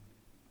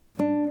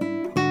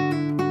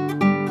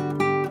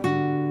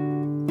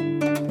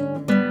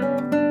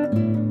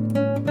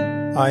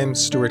I'm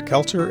Stuart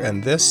Kelter,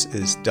 and this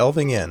is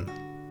Delving In.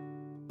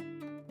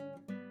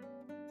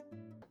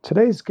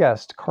 Today's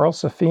guest, Carl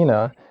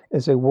Safina,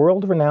 is a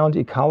world-renowned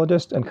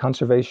ecologist and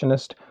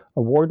conservationist,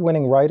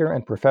 award-winning writer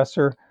and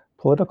professor,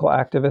 political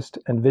activist,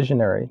 and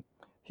visionary.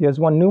 He has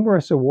won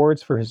numerous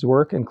awards for his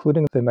work,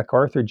 including the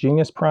MacArthur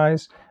Genius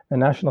Prize and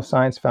National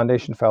Science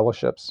Foundation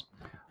fellowships.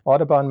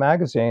 Audubon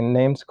magazine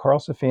named Carl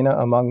Safina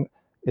among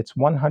its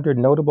 100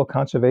 notable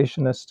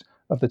conservationists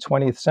of the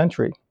 20th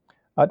century.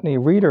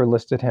 Utne Reader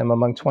listed him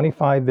among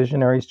 25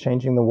 visionaries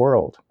changing the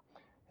world.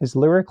 His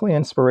lyrically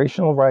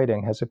inspirational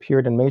writing has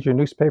appeared in major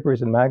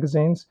newspapers and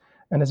magazines,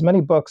 and his many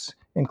books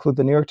include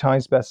the New York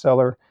Times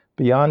bestseller,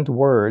 Beyond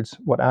Words,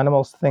 What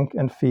Animals Think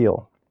and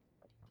Feel.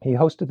 He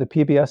hosted the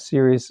PBS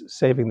series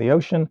Saving the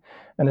Ocean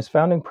and is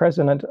founding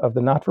president of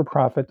the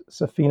not-for-profit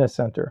Safina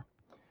Center.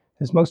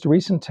 His most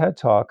recent TED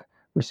Talk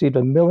received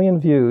 1 million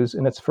views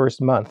in its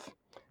first month.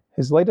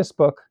 His latest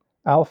book,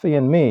 Alfie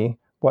and Me,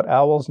 What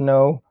Owls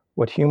Know,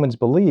 What Humans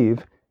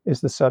Believe,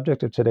 is the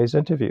subject of today's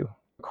interview.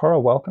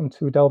 Carl, welcome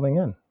to Delving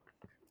In.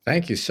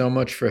 Thank you so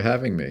much for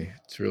having me.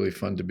 It's really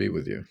fun to be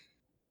with you.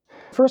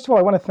 First of all,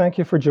 I want to thank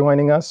you for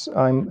joining us.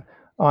 I'm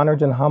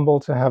honored and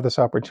humbled to have this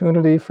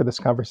opportunity for this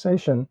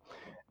conversation.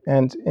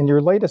 And in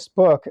your latest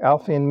book,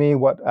 Alfie and Me,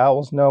 What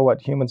Owls Know,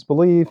 What Humans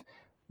Believe,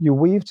 you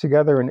weave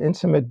together an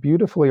intimate,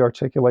 beautifully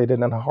articulated,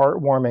 and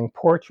heartwarming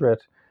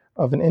portrait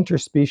of an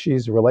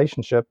interspecies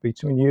relationship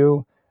between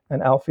you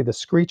and Alfie the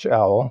screech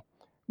owl,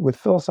 with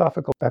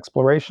philosophical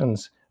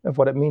explorations of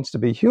what it means to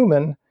be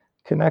human,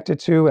 connected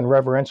to and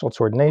reverential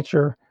toward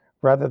nature,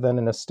 rather than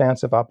in a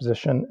stance of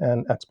opposition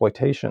and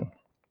exploitation.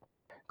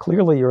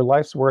 Clearly, your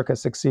life's work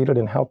has succeeded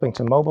in helping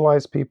to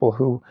mobilize people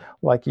who,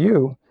 like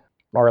you,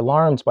 are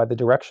alarmed by the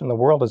direction the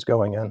world is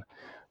going in.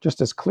 Just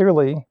as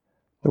clearly,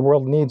 the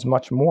world needs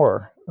much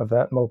more of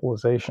that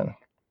mobilization.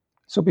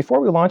 So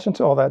before we launch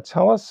into all that,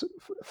 tell us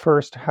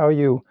first how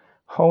you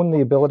hone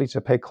the ability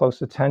to pay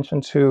close attention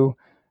to,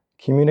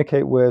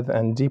 communicate with,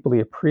 and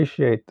deeply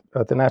appreciate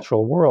the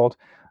natural world,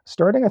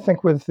 starting, I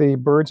think, with the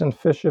birds and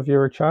fish of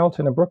your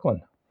childhood in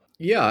Brooklyn.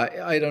 Yeah,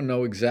 I don't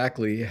know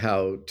exactly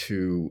how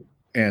to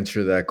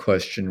answer that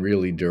question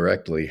really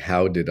directly.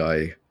 How did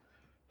I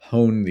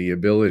hone the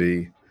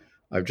ability?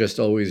 I've just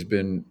always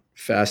been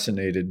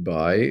fascinated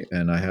by,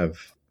 and I have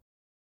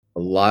a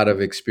lot of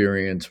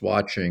experience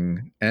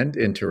watching and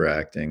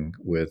interacting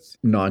with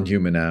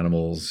non-human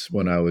animals.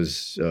 When I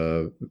was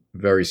a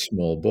very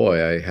small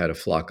boy, I had a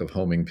flock of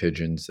homing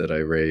pigeons that I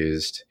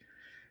raised.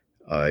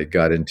 I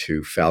got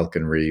into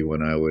falconry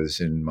when I was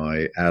in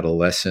my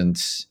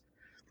adolescence.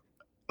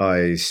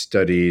 I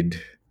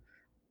studied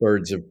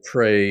birds of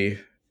prey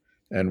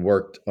and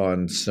worked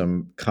on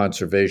some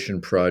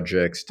conservation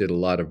projects, did a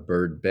lot of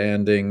bird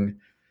banding.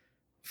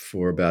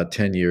 For about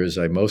 10 years,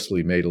 I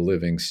mostly made a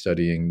living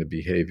studying the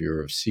behavior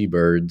of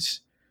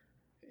seabirds.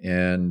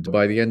 And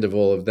by the end of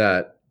all of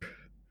that,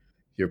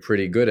 you're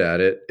pretty good at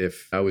it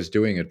if I was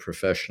doing it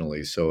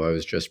professionally. So I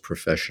was just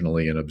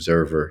professionally an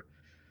observer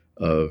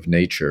of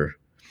nature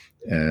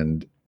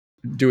and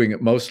doing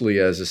it mostly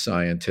as a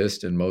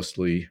scientist and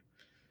mostly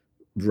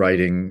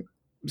writing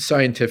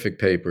scientific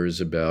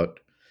papers about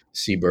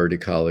seabird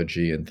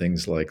ecology and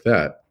things like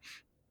that.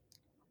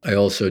 I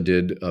also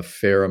did a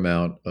fair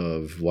amount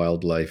of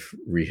wildlife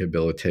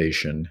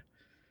rehabilitation.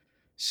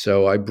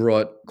 So I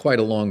brought quite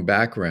a long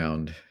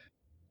background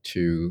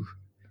to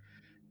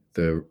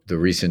the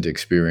recent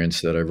experience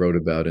that I wrote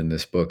about in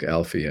this book,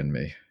 Alfie and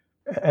Me.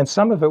 And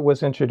some of it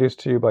was introduced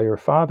to you by your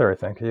father, I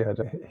think.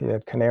 He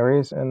had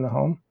canaries in the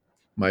home.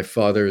 My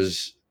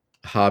father's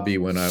hobby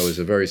when I was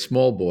a very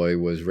small boy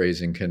was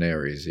raising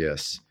canaries,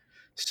 yes.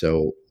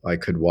 So I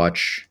could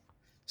watch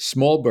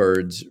small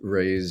birds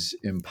raise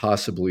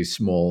impossibly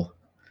small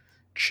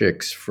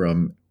chicks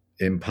from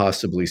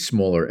impossibly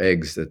smaller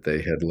eggs that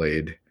they had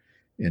laid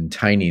in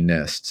tiny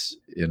nests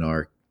in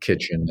our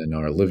kitchen and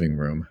our living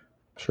room.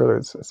 Sure,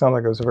 it sounded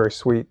like it was a very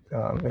sweet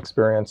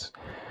experience,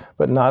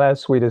 but not as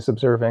sweet as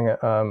observing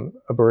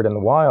a bird in the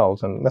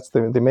wild. And that's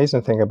the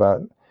amazing thing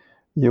about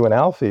you and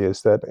Alfie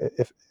is that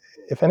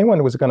if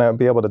anyone was going to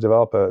be able to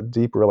develop a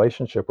deep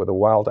relationship with a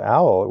wild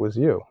owl, it was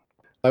you.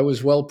 I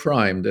was well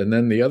primed. And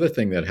then the other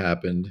thing that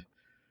happened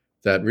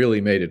that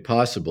really made it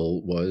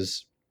possible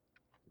was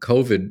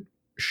COVID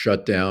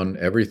shut down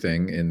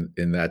everything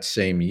in that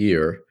same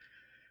year.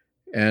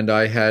 And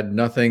I had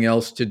nothing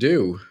else to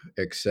do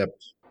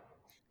except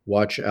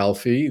watch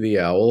Alfie, the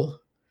owl,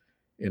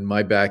 in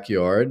my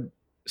backyard,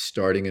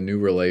 starting a new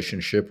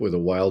relationship with a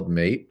wild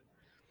mate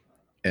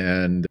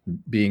and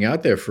being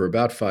out there for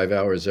about 5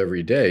 hours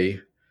every day,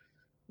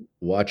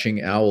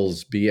 watching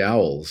owls be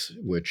owls,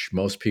 which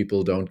most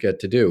people don't get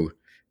to do.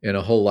 In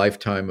a whole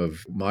lifetime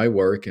of my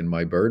work and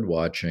my bird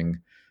watching,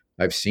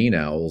 I've seen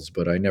owls,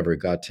 but I never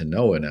got to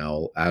know an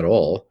owl at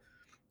all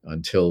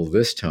until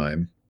this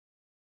time.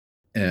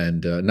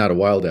 And not a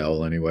wild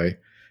owl anyway,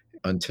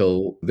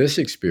 until this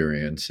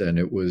experience. And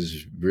it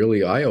was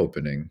really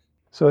eye-opening.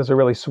 So there's a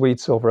really sweet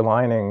silver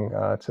lining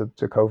to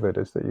COVID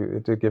is that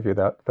it did give you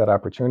that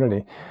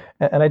opportunity.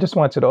 And I just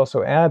wanted to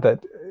also add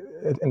that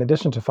in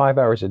addition to 5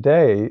 hours a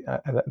day,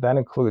 that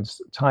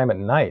includes time at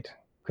night,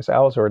 because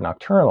owls are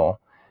nocturnal.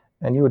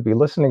 And you would be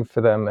listening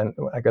for them, and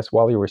I guess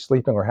while you were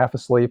sleeping or half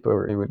asleep,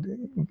 or you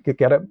would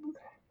get up.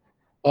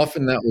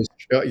 Often that was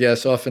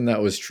yes, often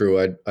that was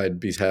true. I'd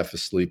be half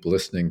asleep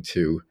listening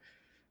to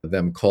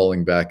them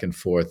calling back and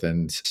forth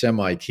and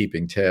semi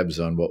keeping tabs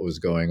on what was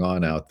going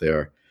on out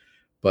there.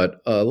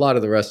 But a lot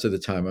of the rest of the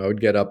time, I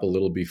would get up a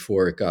little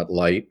before it got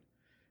light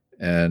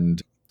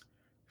and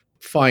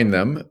find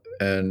them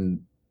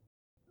and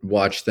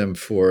watch them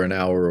for an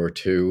hour or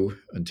two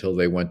until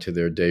they went to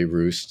their day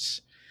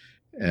roosts.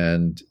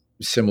 And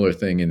similar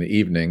thing in the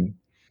evening,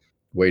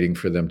 waiting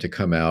for them to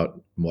come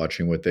out,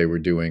 watching what they were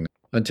doing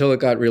until it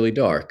got really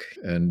dark.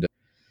 And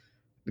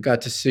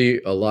got to see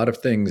a lot of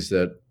things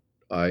that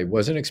I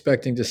wasn't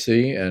expecting to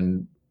see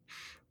and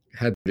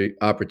had the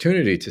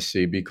opportunity to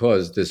see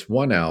because this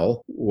one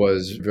owl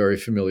was very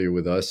familiar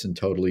with us and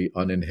totally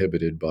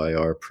uninhibited by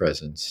our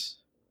presence.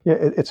 Yeah,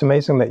 it's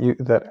amazing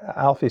that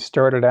Alfie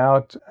started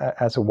out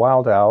as a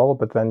wild owl,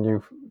 but then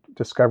you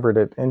discovered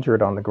it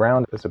injured on the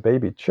ground as a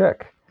baby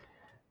chick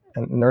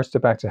and nursed it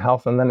back to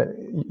health. And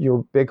then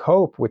your big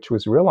hope, which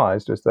was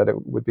realized, was that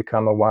it would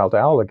become a wild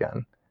owl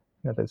again.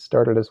 You know, it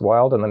started as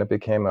wild, and then it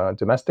became a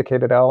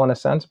domesticated owl in a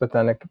sense, but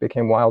then it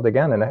became wild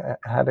again, and it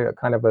had a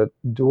kind of a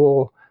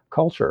dual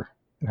culture.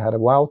 It had a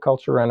wild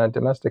culture and a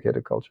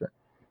domesticated culture.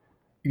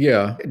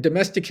 Yeah,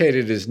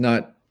 domesticated is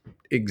not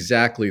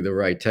exactly the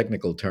right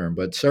technical term,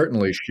 but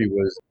certainly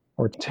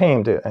Or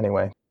tamed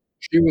anyway.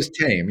 she was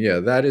tame. Yeah,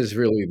 that is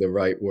really the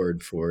right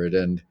word for it.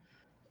 And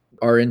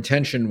our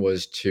intention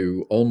was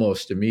to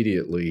almost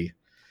immediately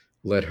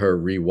let her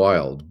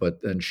rewild,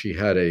 but then she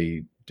had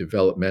a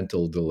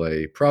developmental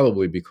delay,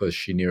 probably because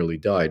she nearly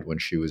died when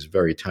she was a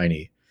very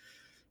tiny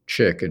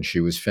chick and she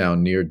was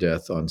found near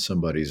death on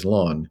somebody's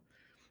lawn.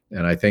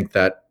 And I think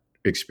that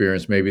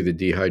experience, maybe the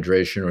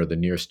dehydration or the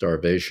near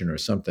starvation or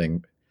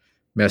something,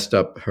 messed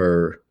up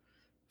her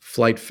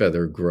flight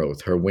feather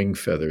growth. Her wing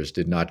feathers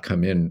did not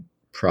come in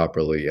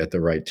properly at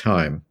the right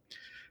time.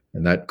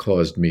 And that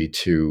caused me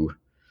to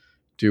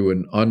do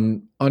an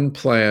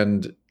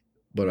unplanned,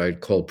 what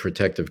I'd call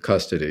protective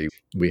custody.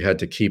 We had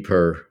to keep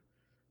her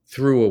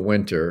through a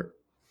winter,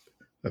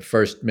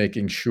 first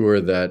making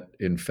sure that,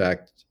 in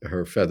fact,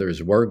 her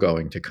feathers were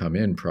going to come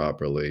in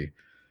properly.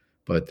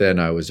 But then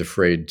I was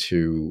afraid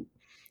to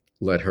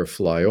let her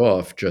fly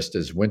off just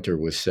as winter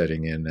was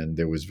setting in and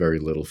there was very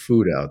little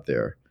food out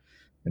there.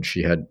 And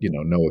she had,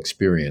 no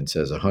experience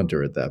as a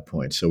hunter at that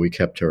point. So we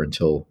kept her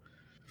until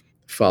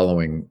the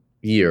following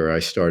year. I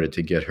started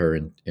to get her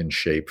in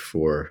shape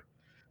for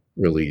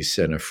release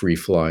and a free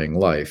flying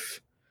life,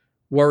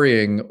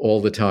 worrying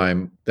all the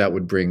time that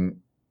would bring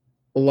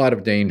a lot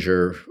of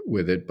danger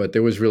with it, but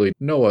there was really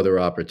no other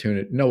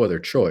opportunity, no other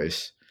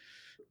choice.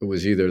 It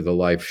was either the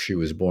life she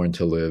was born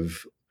to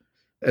live,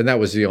 and that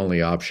was the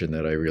only option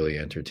that I really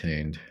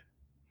entertained.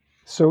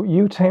 So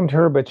you tamed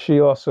her, but she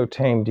also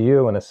tamed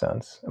you in a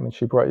sense. I mean,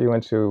 she brought you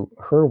into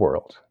her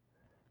world.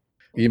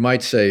 You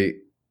might say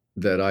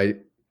that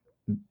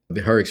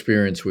her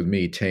experience with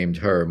me tamed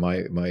her. My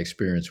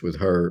experience with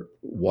her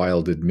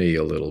wilded me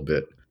a little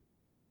bit.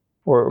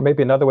 Or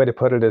maybe another way to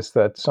put it is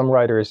that some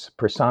writers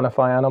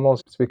personify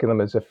animals, speak of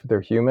them as if they're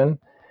human.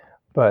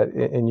 But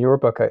in your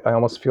book, I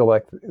almost feel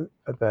like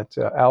that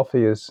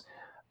Alfie is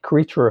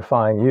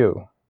creatureifying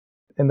you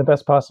in the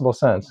best possible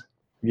sense.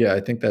 Yeah,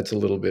 I think that's a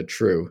little bit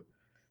true.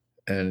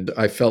 And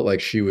I felt like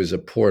she was a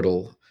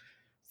portal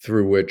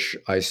through which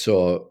I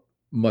saw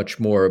much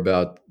more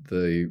about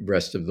the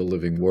rest of the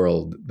living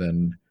world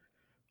than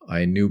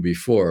I knew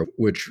before,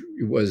 which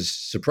was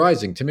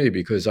surprising to me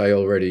because I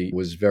already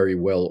was very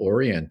well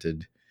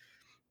oriented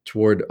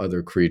toward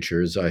other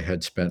creatures. I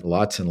had spent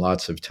lots and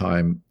lots of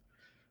time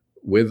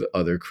with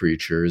other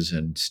creatures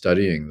and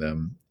studying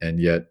them. And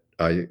yet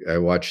I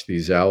watch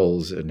these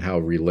owls and how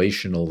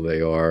relational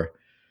they are,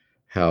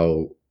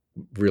 how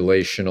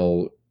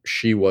relational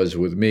she was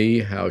with me,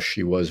 how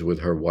she was with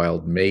her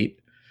wild mate,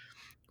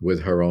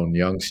 with her own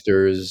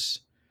youngsters.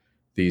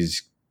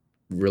 These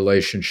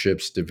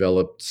relationships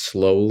developed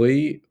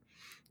slowly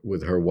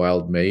with her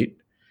wild mate.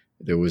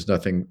 There was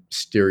nothing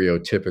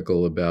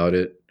stereotypical about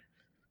it.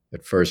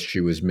 At first, she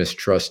was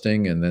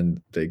mistrusting, and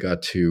then they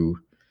got to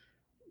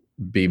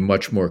be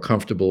much more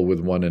comfortable with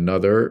one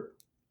another.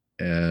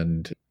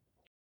 And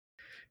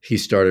he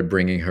started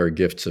bringing her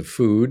gifts of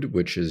food,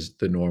 which is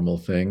the normal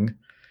thing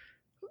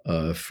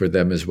for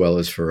them as well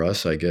as for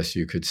us, I guess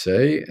you could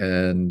say.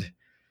 And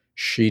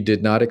she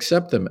did not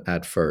accept them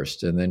at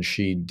first. And then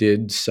she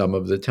did some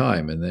of the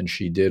time. And then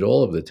she did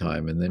all of the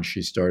time. And then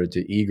she started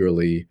to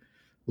eagerly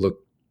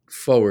look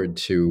forward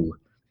to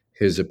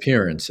his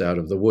appearance out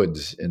of the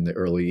woods in the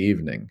early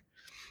evening.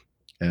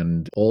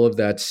 And all of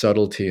that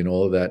subtlety and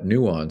all of that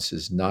nuance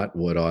is not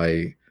what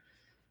I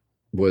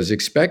was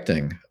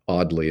expecting,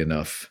 oddly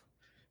enough.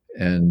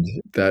 And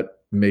that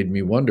made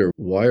me wonder,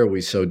 why are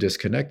we so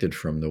disconnected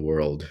from the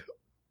world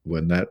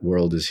when that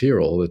world is here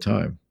all the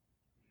time?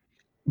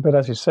 But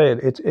as you say,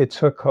 it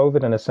took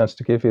COVID in a sense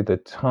to give you the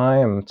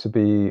time to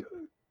be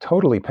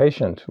totally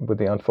patient with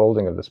the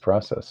unfolding of this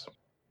process.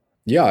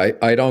 Yeah,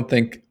 I don't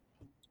think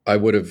I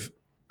would have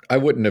I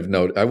wouldn't have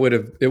noted I would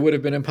have it would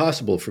have been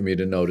impossible for me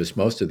to notice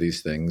most of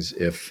these things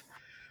if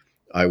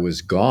I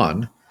was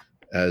gone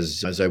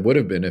as I would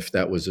have been if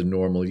that was a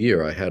normal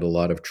year. I had a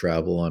lot of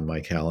travel on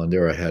my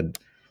calendar. I had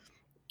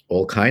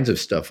all kinds of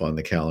stuff on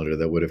the calendar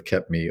that would have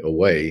kept me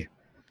away,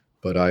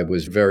 but I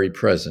was very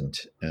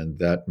present, and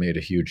that made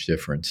a huge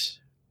difference.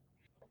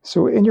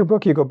 So, in your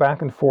book, you go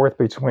back and forth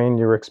between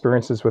your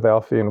experiences with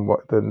Alfie and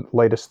what the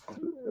latest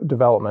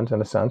development,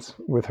 in a sense,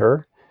 with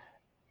her,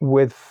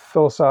 with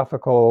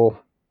philosophical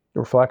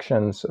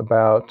reflections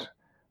about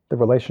the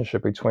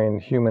relationship between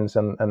humans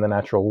and the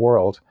natural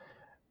world.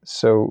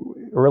 So,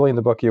 early in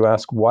the book, you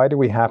ask, why do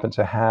we happen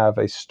to have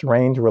a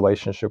strained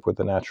relationship with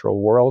the natural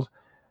world?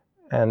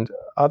 And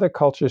other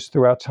cultures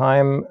throughout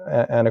time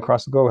and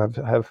across the globe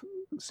have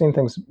seen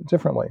things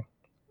differently.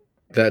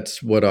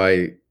 That's what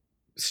I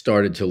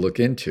started to look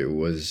into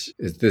was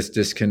is this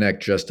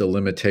disconnect just a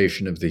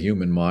limitation of the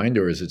human mind,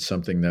 or is it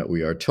something that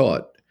we are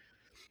taught?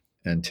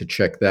 And to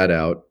check that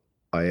out,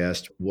 I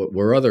asked what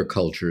were other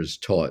cultures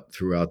taught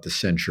throughout the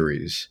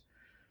centuries.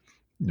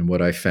 And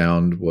what I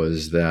found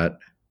was that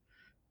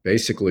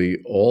basically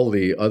all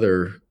the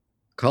other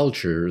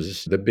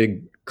cultures, the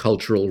big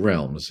cultural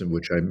realms, in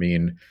which I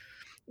mean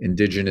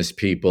indigenous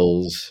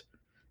peoples,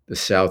 the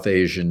South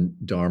Asian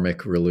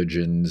Dharmic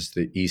religions,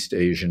 the East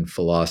Asian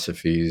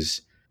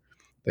philosophies,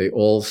 they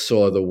all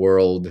saw the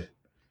world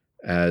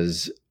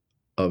as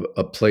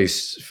a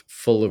place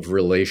full of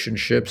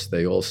relationships.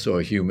 They all saw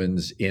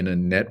humans in a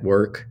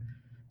network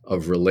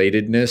of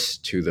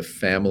relatedness to the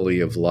family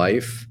of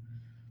life.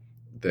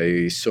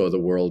 They saw the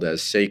world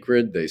as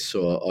sacred. They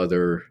saw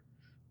other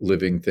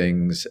living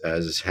things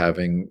as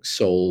having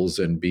souls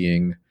and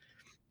being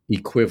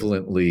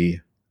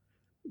equivalently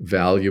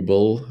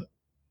valuable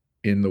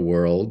in the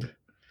world,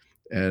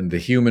 and the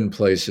human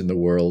place in the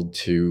world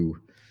to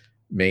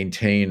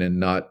maintain and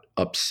not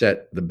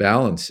upset the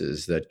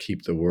balances that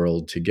keep the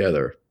world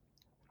together.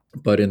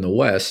 But in the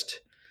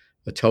West,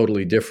 a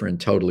totally different,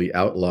 totally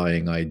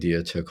outlying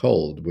idea took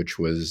hold, which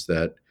was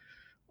that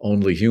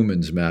only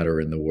humans matter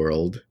in the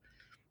world,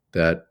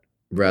 that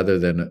rather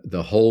than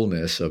the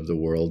wholeness of the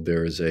world,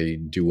 there is a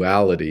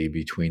duality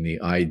between the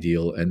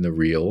ideal and the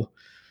real,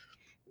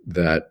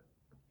 that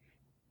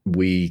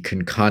we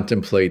can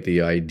contemplate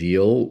the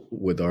ideal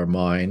with our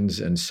minds,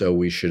 and so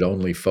we should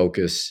only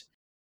focus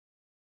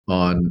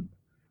on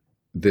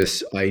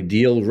this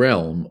ideal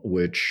realm,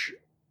 which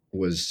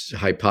was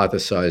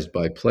hypothesized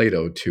by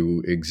Plato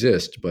to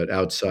exist, but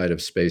outside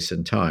of space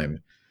and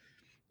time.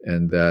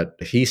 And that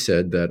he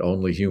said that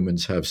only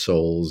humans have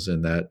souls,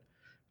 and that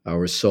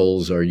our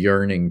souls are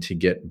yearning to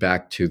get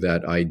back to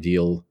that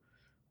ideal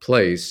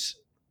place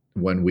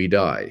when we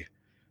die.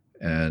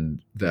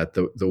 And that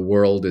the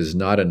world is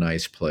not a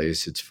nice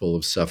place. It's full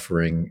of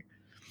suffering.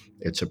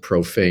 It's a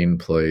profane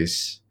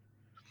place.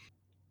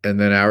 And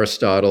then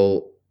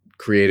Aristotle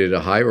created a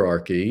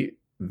hierarchy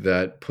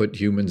that put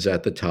humans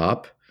at the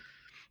top,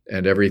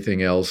 and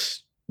everything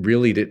else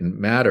really didn't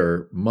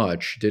matter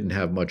much, didn't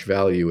have much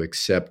value,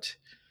 except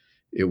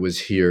it was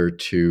here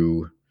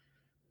to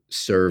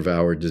serve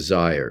our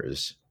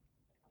desires.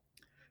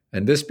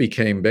 And this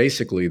became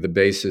basically the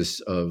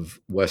basis of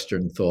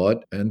Western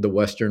thought and the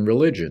Western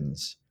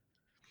religions.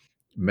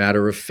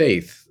 Matter of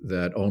faith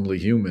that only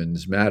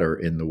humans matter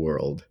in the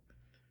world.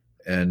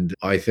 And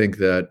I think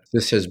that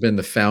this has been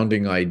the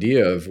founding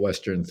idea of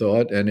Western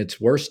thought and its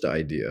worst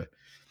idea,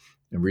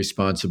 and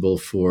responsible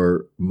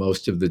for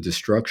most of the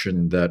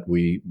destruction that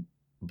we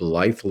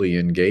blithely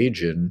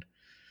engage in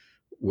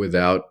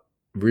without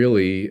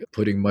really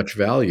putting much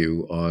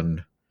value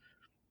on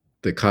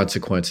the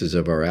consequences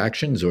of our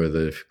actions or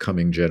the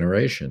coming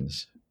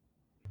generations.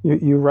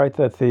 You write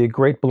that the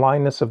great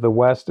blindness of the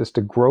West is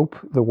to grope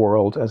the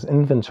world as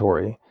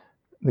inventory.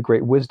 The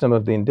great wisdom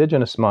of the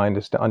indigenous mind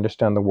is to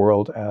understand the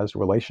world as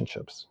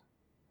relationships.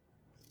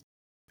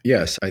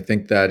 Yes, I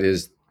think that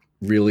is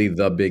really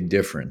the big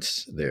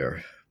difference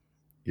there.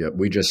 Yeah,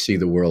 we just see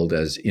the world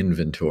as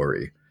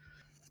inventory.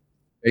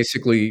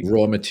 Basically,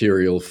 raw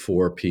material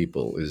for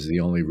people is the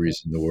only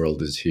reason the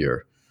world is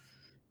here,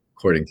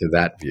 according to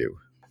that view.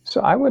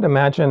 So I would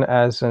imagine,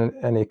 as an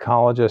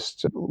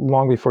ecologist,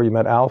 long before you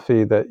met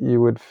Alfie, that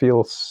you would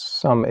feel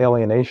some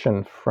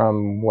alienation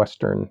from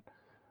Western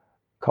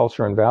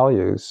culture and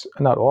values.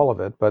 Not all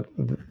of it, but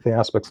the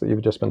aspects that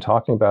you've just been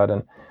talking about.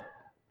 And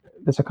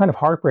there's a kind of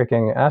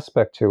heartbreaking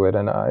aspect to it.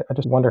 And I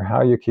just wonder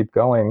how you keep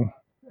going.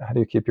 How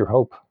do you keep your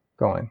hope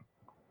going?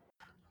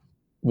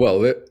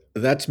 Well,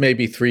 that's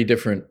maybe three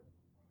different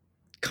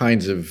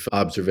kinds of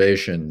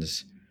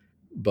observations,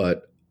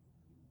 but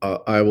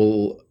I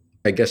will,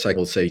 I guess I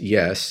will say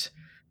yes.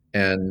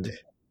 And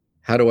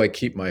how do I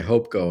keep my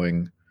hope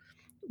going?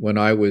 When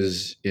I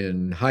was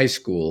in high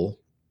school,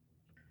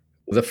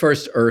 the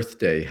first Earth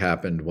Day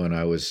happened when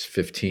I was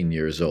 15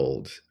 years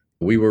old.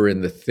 We were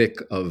in the thick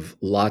of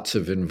lots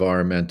of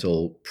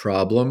environmental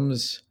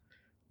problems,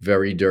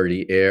 very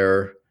dirty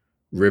air,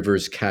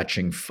 rivers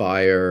catching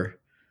fire,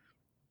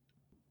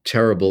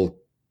 terrible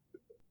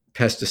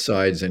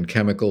pesticides and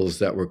chemicals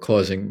that were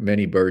causing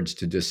many birds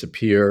to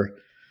disappear.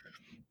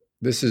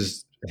 This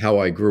is how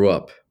I grew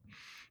up.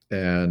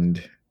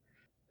 And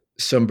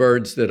some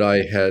birds that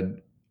I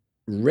had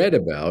read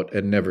about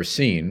and never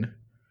seen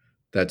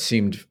that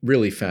seemed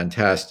really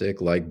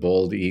fantastic, like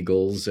bald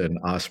eagles and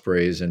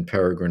ospreys and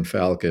peregrine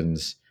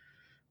falcons,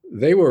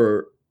 they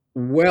were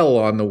well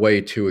on the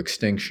way to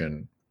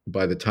extinction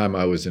by the time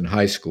I was in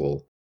high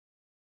school.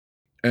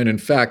 And in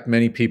fact,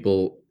 many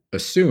people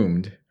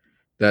assumed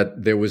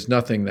that there was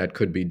nothing that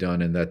could be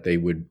done and that they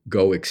would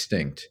go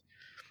extinct.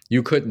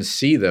 You couldn't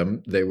see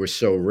them, they were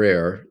so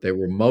rare. They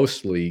were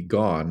mostly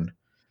gone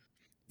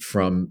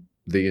from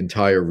the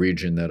entire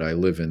region that I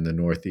live in, the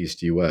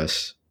Northeast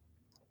US.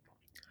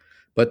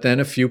 But then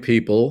a few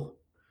people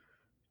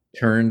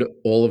turned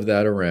all of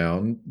that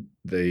around.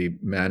 They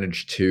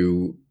managed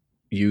to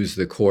use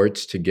the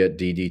courts to get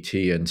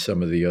DDT and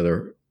some of the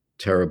other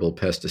terrible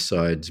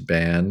pesticides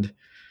banned.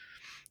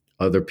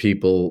 Other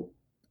people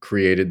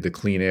created the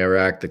Clean Air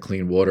Act, the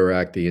Clean Water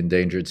Act, the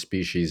Endangered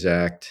Species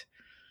Act.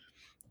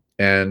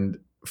 And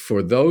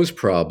for those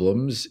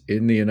problems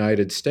in the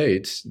United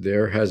States,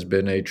 there has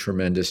been a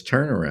tremendous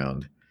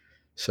turnaround.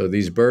 So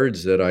these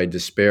birds that I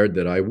despaired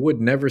that I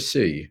would never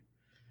see,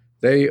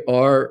 they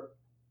are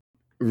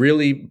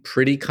really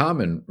pretty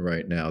common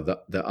right now.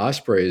 The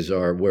ospreys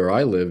are where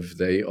I live,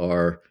 they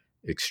are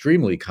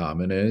extremely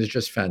common, and it's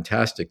just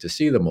fantastic to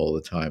see them all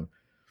the time.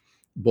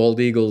 Bald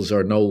eagles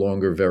are no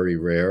longer very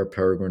rare.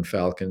 Peregrine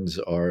falcons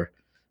are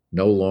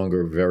no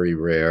longer very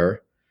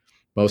rare.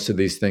 Most of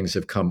these things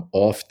have come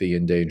off the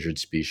endangered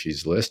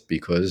species list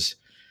because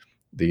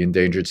the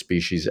Endangered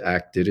Species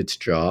Act did its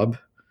job.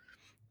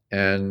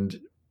 And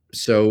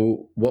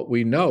so what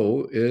we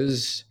know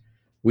is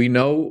we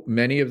know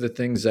many of the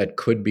things that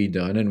could be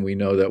done, and we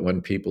know that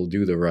when people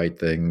do the right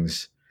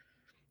things,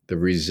 the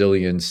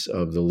resilience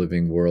of the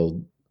living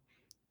world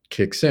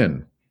kicks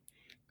in.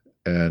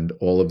 And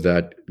all of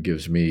that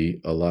gives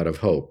me a lot of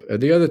hope. And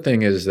the other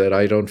thing is that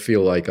I don't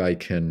feel like I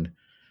can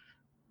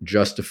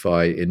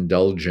justify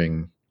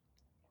indulging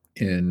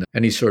in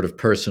any sort of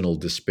personal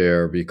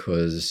despair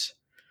because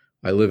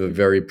I live a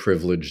very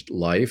privileged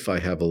life. I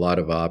have a lot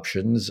of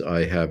options.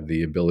 I have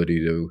the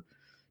ability to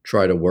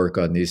try to work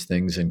on these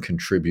things and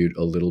contribute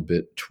a little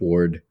bit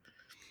toward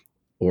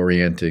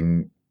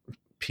orienting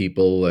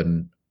people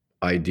and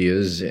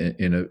ideas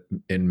in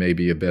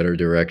maybe a better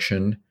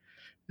direction.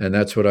 And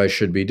that's what I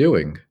should be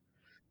doing.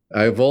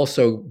 I've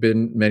also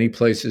been many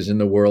places in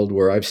the world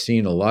where I've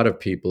seen a lot of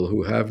people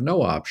who have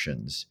no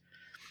options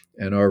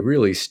and are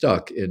really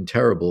stuck in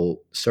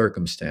terrible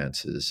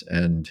circumstances.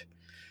 And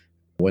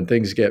when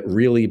things get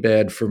really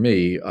bad for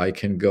me, I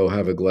can go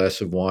have a glass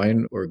of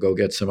wine or go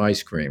get some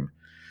ice cream.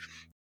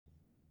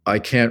 I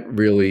can't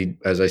really,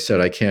 as I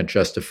said, I can't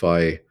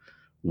justify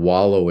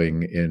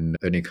wallowing in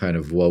any kind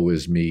of woe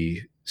is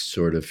me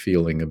sort of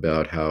feeling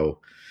about how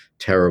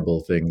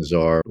terrible things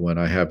are when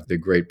I have the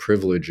great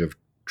privilege of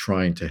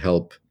trying to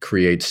help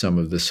create some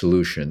of the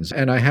solutions.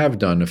 And I have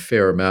done a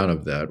fair amount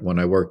of that when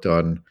I worked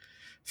on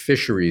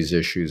fisheries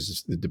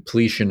issues, the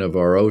depletion of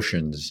our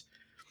oceans.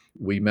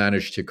 We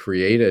managed to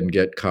create and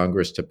get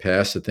Congress to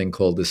pass a thing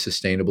called the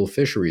Sustainable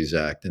Fisheries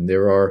Act. And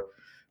there are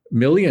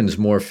millions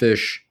more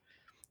fish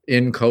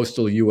in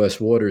coastal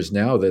US waters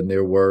now than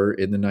there were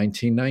in the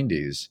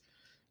 1990s.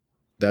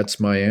 That's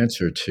my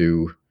answer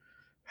to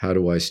how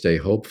do I stay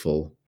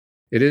hopeful.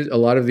 It is a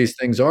lot of these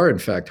things are in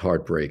fact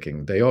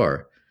heartbreaking. They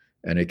are.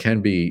 And it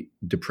can be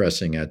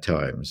depressing at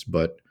times,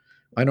 but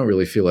I don't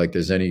really feel like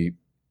there's any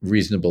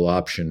reasonable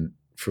option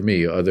for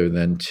me other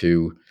than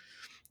to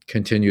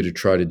continue to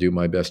try to do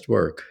my best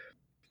work.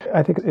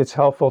 I think it's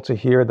helpful to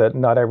hear that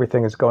not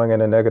everything is going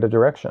in a negative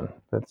direction,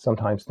 that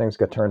sometimes things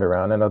get turned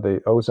around. I know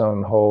the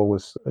ozone hole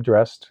was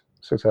addressed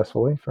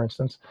successfully, for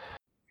instance.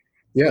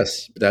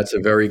 Yes, that's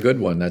a very good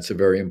one. That's a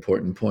very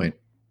important point.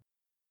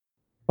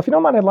 If you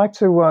don't mind, I'd like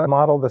to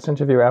model this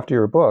interview after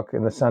your book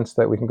in the sense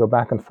that we can go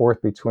back and forth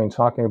between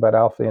talking about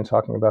Alfie and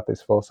talking about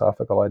these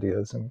philosophical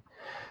ideas. And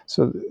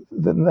so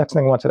the next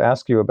thing I wanted to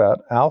ask you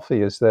about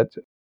Alfie is that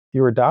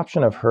your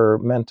adoption of her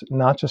meant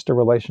not just a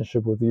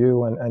relationship with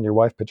you and your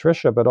wife,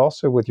 Patricia, but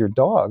also with your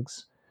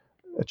dogs,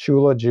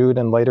 Chula, Jude,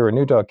 and later a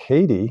new dog,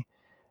 Katie.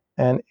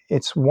 And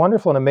it's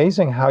wonderful and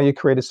amazing how you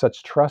created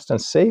such trust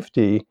and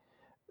safety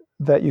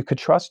that you could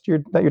trust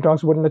that your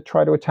dogs wouldn't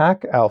try to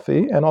attack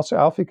Alfie, and also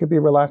Alfie could be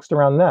relaxed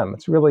around them.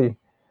 It's really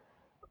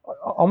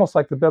almost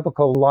like the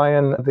biblical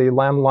lion, the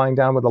lamb lying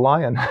down with the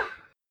lion.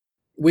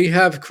 We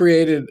have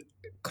created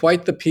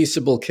quite the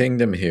peaceable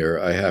kingdom here,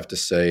 I have to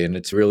say, and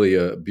it's really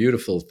a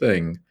beautiful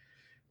thing.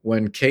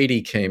 When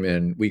Katie came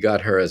in, we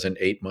got her as an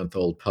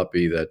 8-month-old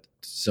puppy that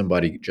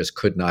somebody just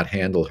could not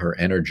handle her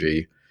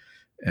energy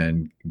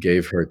and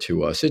gave her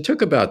to us. It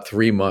took about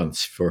 3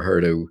 months for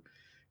her to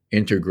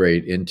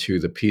integrate into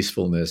the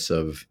peacefulness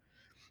of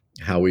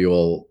how we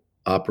all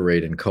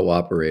operate and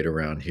cooperate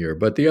around here.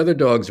 But the other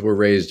dogs were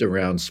raised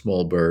around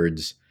small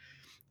birds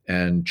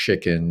and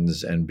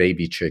chickens and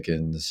baby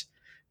chickens.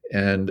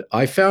 And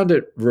I found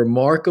it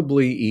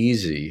remarkably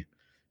easy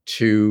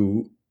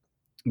to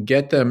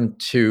get them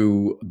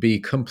to be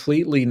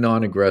completely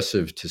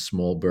non-aggressive to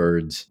small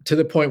birds to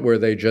the point where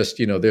they just,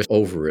 they're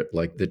over it.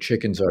 Like the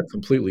chickens are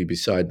completely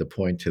beside the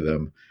point to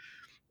them.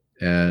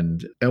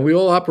 And we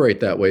all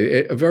operate that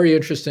way. A very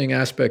interesting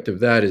aspect of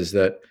that is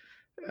that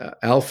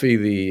Alfie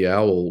the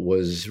owl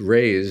was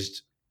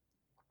raised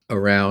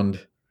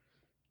around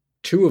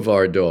two of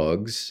our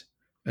dogs,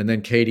 and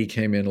then Katie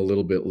came in a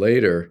little bit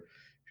later.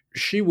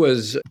 She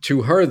was,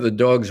 to her, the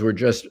dogs were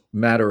just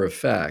matter of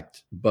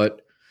fact.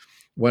 But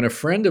when a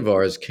friend of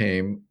ours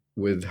came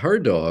with her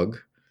dog,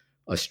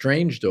 a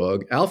strange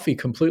dog, Alfie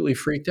completely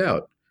freaked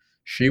out.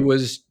 She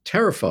was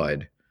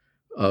terrified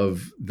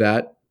of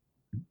that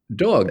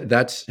dog.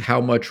 That's how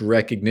much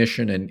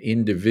recognition and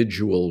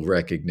individual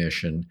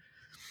recognition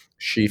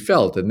she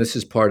felt. And this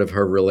is part of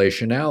her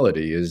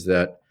relationality, is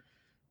that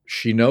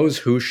she knows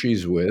who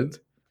she's with.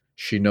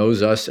 She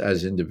knows us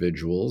as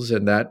individuals,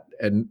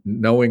 and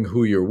knowing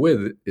who you're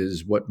with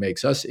is what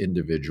makes us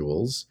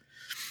individuals.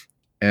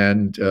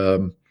 And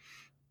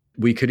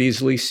we could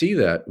easily see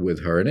that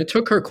with her. And it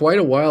took her quite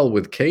a while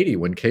with Katie.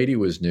 When Katie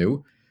was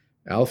new,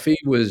 Alfie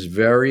was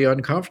very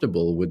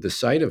uncomfortable with the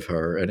sight of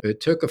her. And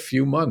it took a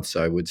few months,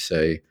 I would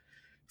say,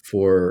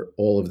 for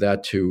all of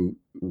that to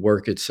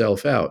work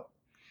itself out.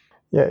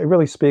 Yeah, it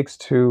really speaks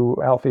to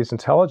Alfie's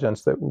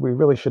intelligence that we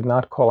really should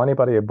not call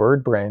anybody a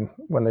bird brain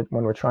when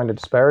we're trying to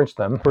disparage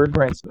them. Bird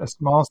brains, as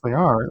small as they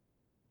are,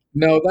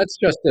 No, that's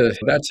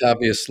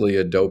obviously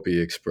a dopey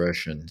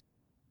expression.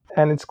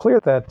 and it's clear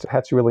that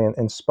pets really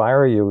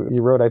inspire you.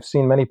 You wrote, I've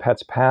seen many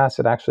pets pass.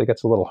 It actually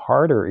gets a little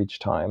harder each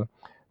time.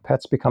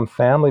 Pets become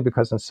family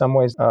because in some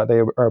ways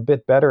they are a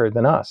bit better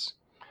than us,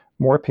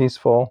 more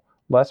peaceful,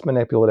 less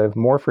manipulative,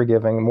 more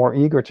forgiving, more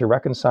eager to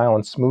reconcile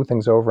and smooth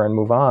things over and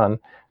move on.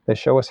 They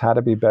show us how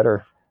to be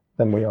better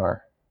than we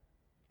are.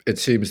 It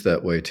seems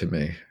that way to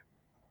me.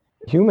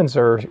 Humans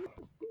are,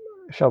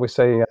 shall we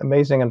say,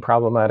 amazing and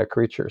problematic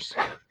creatures.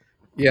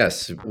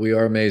 Yes, we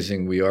are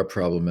amazing. We are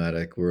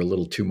problematic. We're a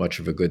little too much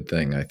of a good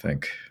thing, I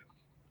think.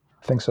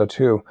 I think so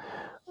too.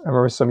 I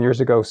remember some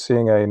years ago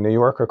seeing a New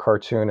Yorker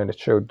cartoon, and it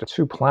showed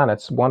two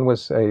planets. One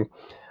was a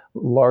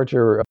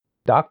larger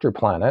doctor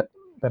planet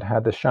that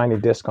had the shiny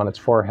disk on its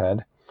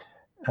forehead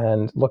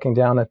and looking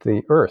down at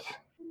the Earth.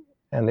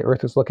 And the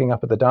Earth is looking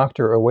up at the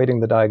doctor, awaiting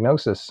the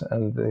diagnosis.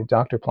 And the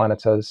doctor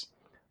planet says,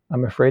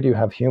 I'm afraid you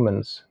have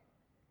humans.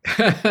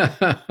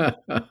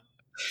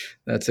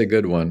 That's a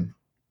good one.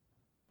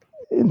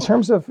 In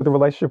terms of the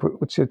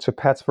relationship to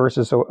pets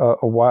versus a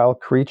wild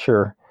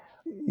creature,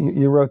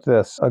 you wrote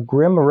this: a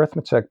grim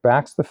arithmetic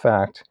backs the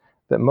fact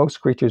that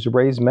most creatures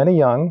raise many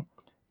young,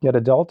 yet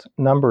adult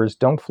numbers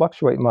don't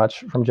fluctuate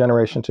much from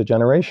generation to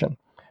generation.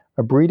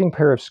 A breeding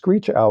pair of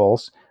screech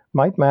owls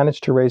might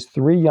manage to raise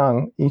 3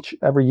 young each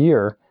every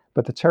year,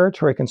 but the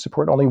territory can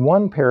support only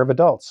one pair of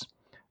adults.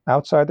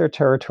 Outside their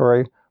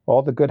territory,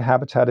 all the good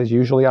habitat is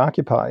usually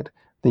occupied.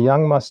 The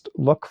young must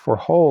look for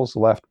holes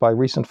left by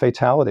recent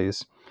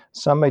fatalities.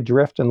 Some may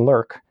drift and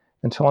lurk.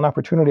 Until an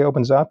opportunity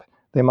opens up,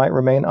 they might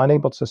remain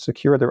unable to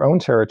secure their own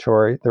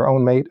territory, their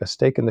own mate, a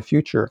stake in the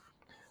future.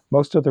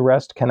 Most of the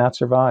rest cannot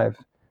survive.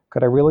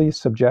 Could I really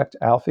subject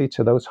Alfie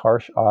to those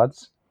harsh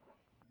odds?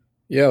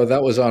 Yeah,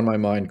 that was on my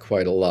mind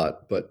quite a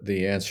lot. But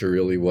the answer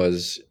really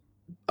was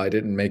I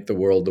didn't make the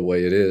world the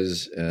way it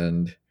is.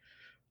 And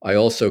I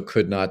also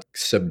could not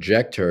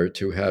subject her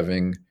to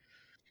having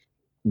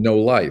no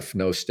life,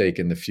 no stake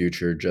in the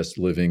future, just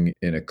living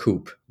in a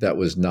coop. That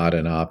was not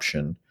an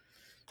option.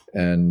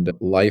 And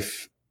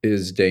life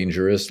is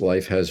dangerous,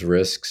 life has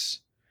risks,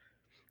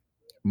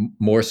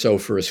 more so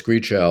for a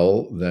screech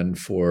owl than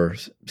for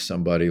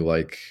somebody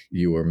like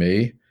you or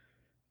me.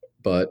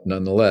 But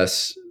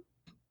nonetheless,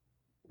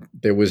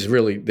 there was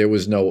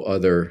no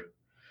other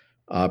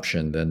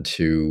option than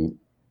to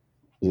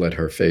let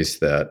her face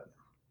that.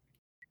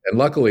 And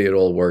luckily, it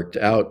all worked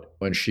out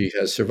when she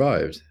has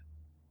survived.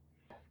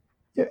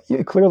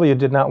 Clearly, you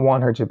did not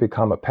want her to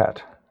become a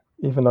pet.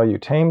 Even though you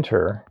tamed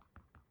her,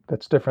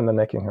 that's different than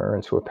making her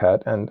into a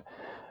pet. And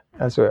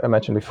as I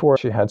mentioned before,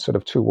 she had sort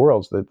of two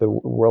worlds, the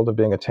world of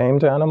being a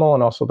tamed animal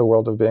and also the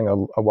world of being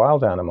a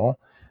wild animal.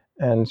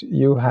 And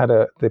you had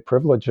the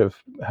privilege of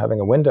having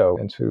a window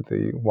into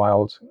the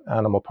wild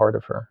animal part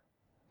of her.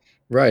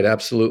 Right,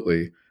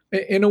 absolutely.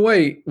 In a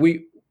way,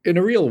 in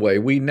a real way,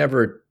 we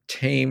never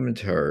tamed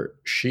her.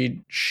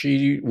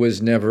 She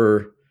was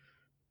never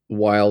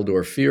wild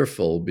or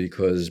fearful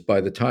because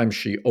by the time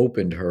she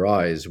opened her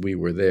eyes, we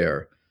were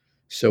there.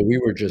 So we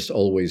were just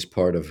always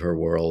part of her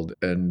world,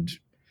 and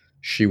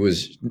she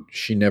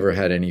never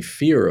had any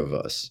fear of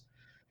us.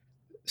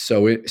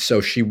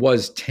 So she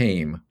was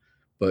tame,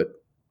 but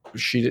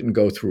she didn't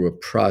go through a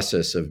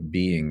process of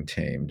being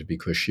tamed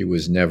because she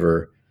was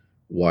never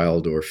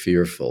wild or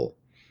fearful.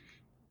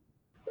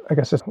 I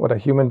guess it's what a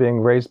human being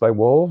raised by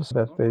wolves,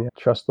 that they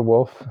trust the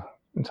wolf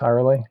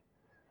entirely.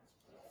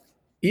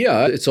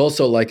 Yeah, it's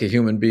also like a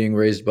human being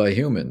raised by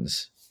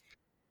humans.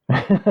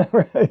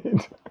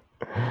 Right.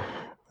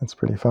 That's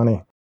pretty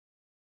funny.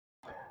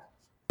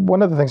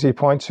 One of the things you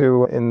point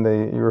to in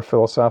your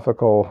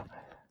philosophical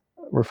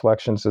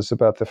reflections is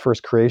about the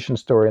first creation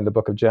story in the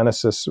book of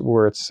Genesis,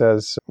 where it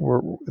says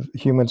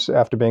humans,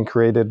 after being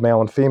created,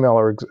 male and female,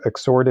 are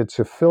exhorted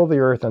to fill the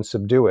earth and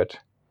subdue it.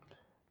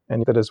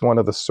 And that is one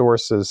of the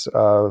sources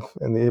of,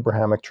 in the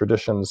Abrahamic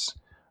traditions,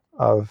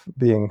 of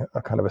being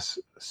a kind of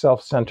a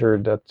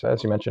self-centered, that,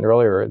 as you mentioned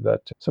earlier,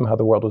 that somehow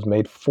the world was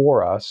made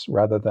for us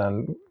rather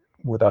than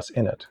with us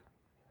in it.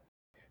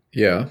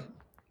 Yeah,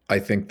 I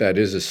think that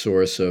is a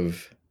source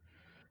of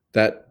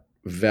that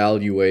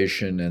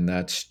valuation, and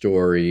that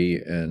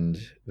story and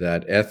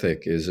that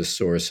ethic is a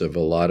source of a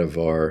lot of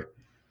our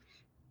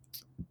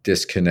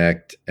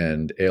disconnect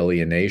and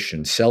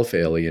alienation, self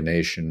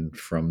alienation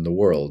from the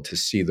world, to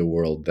see the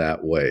world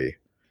that way.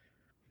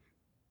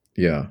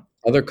 Yeah.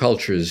 Other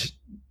cultures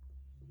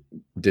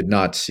did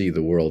not see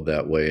the world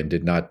that way and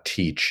did not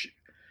teach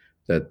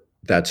that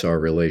that's our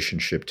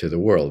relationship to the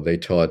world. They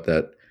taught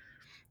that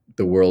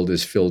the world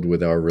is filled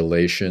with our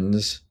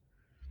relations,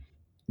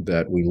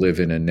 that we live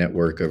in a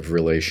network of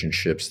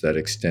relationships that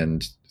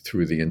extend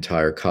through the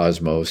entire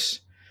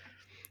cosmos,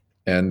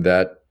 and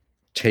that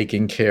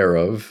taking care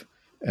of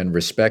and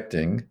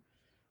respecting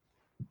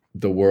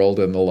the world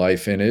and the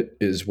life in it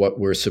is what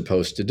we're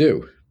supposed to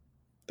do.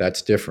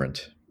 That's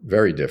different,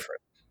 very different.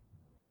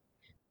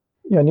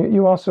 Yeah, and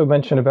you also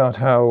mentioned about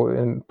how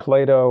in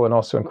Plato and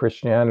also in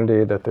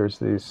Christianity that there's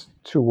these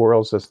two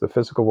worlds: there's the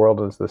physical world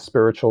and there's the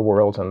spiritual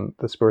world, and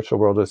the spiritual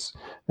world is,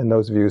 in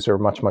those views, are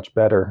much, much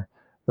better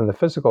than the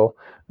physical.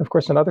 Of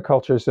course, in other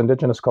cultures,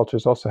 indigenous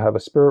cultures also have a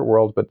spirit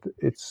world, but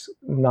it's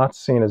not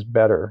seen as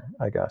better,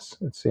 I guess.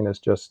 It's seen as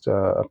just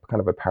a kind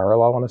of a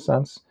parallel in a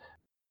sense.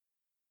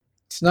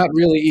 It's not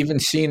really even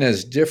seen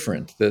as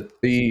different. That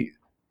the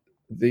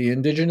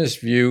indigenous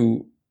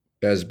view,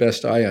 as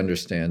best I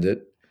understand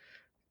it,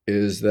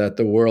 is that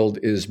the world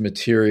is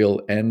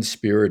material and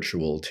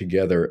spiritual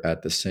together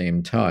at the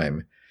same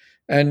time.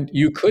 And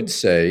you could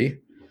say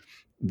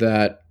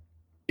that,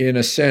 in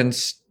a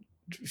sense,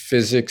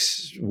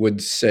 physics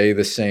would say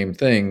the same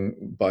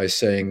thing by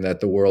saying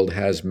that the world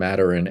has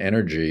matter and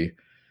energy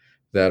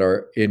that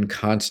are in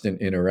constant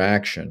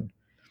interaction.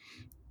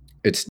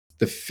 It's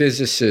the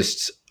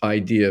physicist's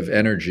idea of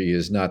energy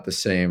is not the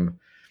same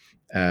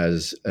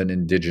as an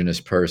indigenous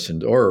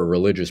person or a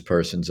religious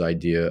person's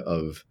idea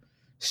of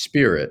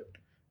spirit.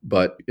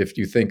 But if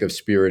you think of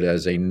spirit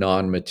as a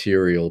non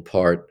material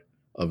part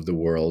of the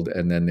world,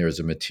 and then there's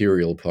a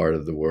material part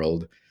of the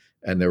world,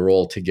 and they're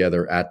all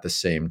together at the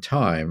same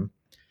time,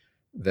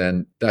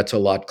 then that's a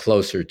lot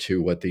closer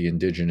to what the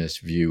indigenous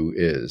view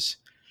is,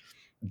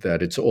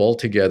 that it's all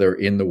together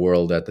in the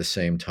world at the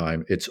same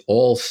time. It's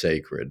all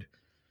sacred.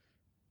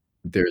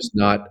 There's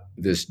not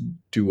this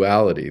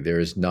duality, there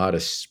is not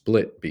a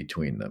split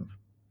between them.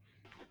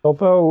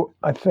 Although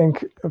I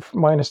think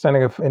my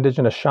understanding of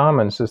indigenous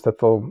shamans is that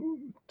they'll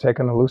take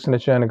an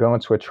hallucinogen and go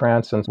into a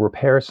trance and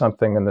repair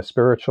something in the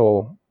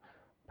spiritual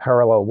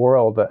parallel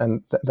world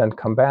and then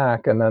come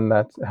back, and then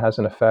that has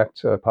an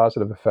effect, a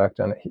positive effect,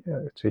 and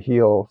to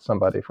heal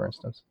somebody, for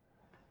instance.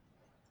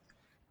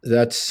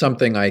 That's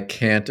something I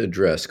can't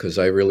address because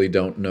I really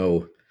don't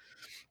know.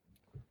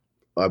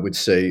 I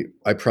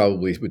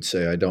probably would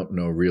say I don't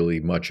know really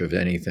much of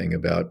anything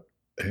about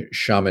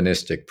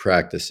shamanistic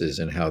practices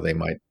and how they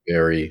might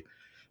vary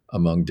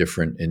among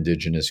different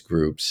indigenous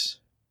groups.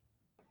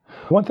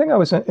 One thing I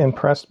was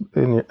impressed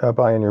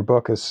by in your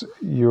book is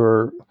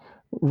your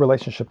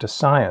relationship to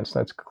science.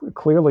 That's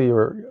clearly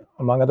you're,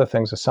 among other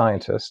things, a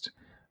scientist,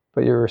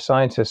 but you're a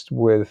scientist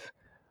with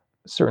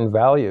certain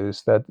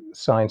values that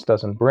science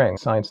doesn't bring.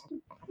 Science,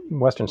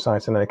 Western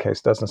science in any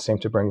case, doesn't seem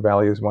to bring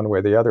values one way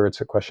or the other.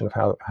 It's a question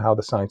of how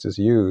the science is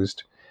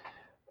used.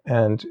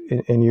 And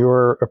in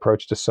your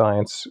approach to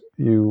science,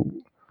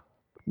 you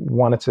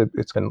wanted to,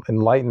 it's going to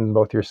enlighten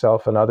both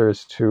yourself and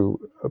others to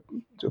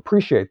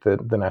appreciate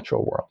the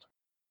natural world.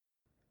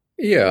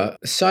 Yeah,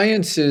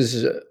 science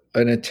is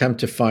an attempt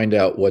to find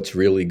out what's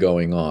really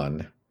going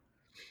on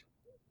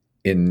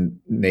in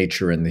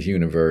nature and the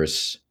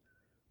universe.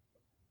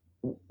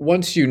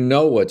 Once you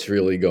know what's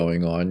really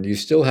going on, you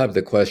still have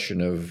the question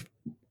of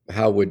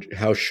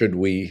how should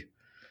we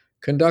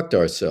conduct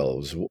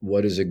ourselves?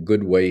 What is a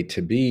good way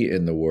to be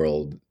in the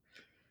world?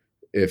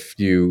 If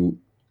you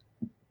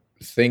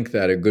think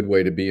that a good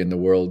way to be in the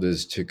world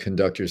is to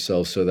conduct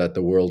yourself so that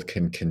the world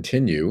can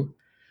continue,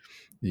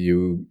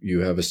 you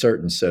have a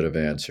certain set of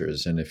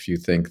answers. And if you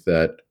think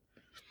that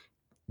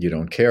you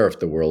don't care if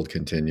the world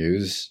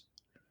continues,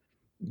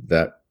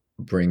 that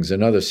brings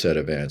another set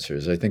of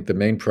answers. I think the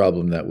main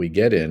problem that we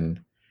get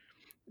in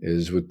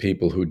is with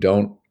people who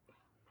don't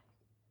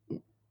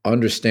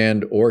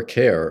understand or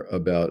care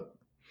about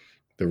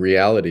the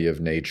reality of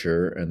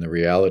nature and the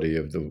reality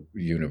of the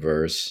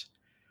universe,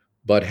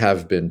 but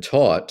have been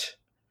taught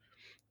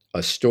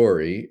a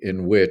story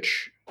in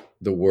which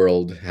the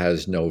world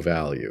has no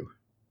value.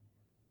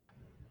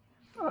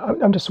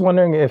 I'm just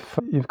wondering if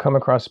you've come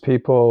across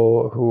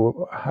people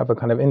who have a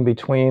kind of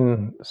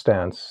in-between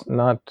stance,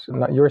 not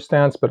your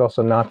stance, but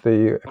also not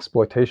the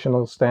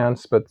exploitational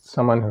stance, but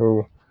someone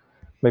who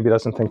maybe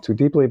doesn't think too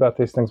deeply about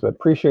these things, but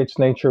appreciates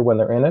nature when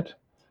they're in it,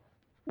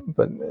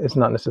 but is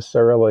not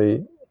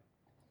necessarily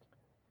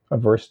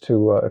averse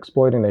to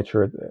exploiting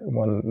nature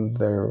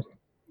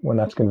when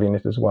that's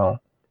convenient as well.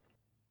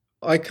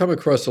 I come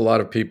across a lot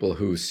of people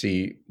who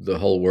see the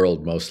whole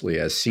world mostly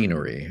as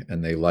scenery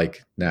and they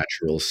like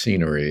natural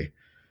scenery.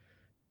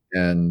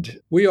 And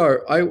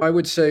I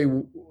would say,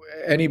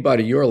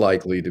 anybody you're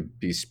likely to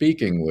be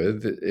speaking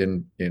with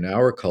in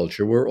our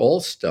culture, we're all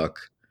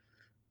stuck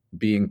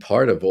being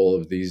part of all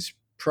of these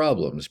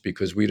problems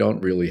because we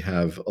don't really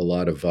have a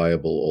lot of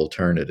viable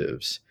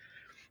alternatives.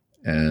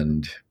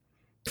 And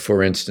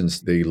for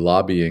instance, the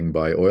lobbying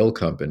by oil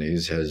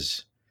companies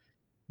has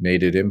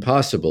made it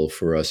impossible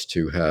for us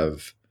to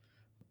have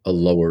a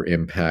lower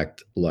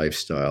impact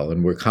lifestyle.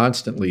 And we're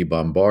constantly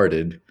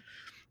bombarded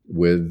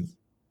with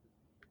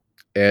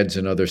ads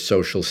and other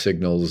social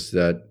signals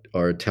that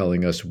are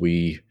telling us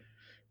we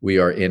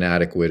are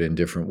inadequate in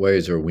different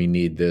ways, or we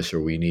need this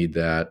or we need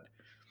that.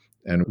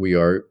 And we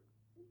are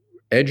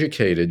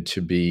educated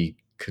to be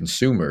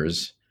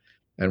consumers,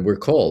 and we're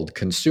called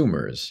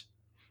consumers.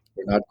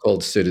 We're not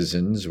called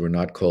citizens. We're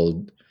not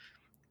called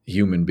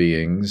human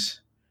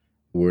beings.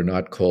 We're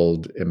not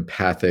called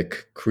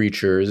empathic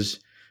creatures.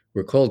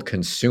 We're called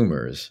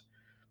consumers.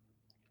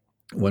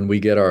 When we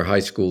get our high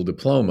school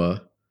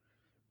diploma,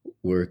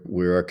 or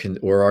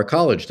our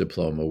college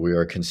diploma, we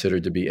are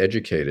considered to be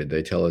educated.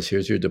 They tell us,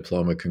 here's your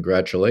diploma.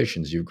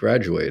 Congratulations, you've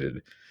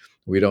graduated.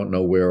 We don't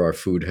know where our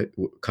food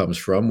comes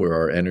from, where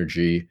our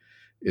energy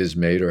is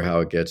made, or how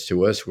it gets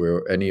to us,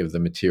 where any of the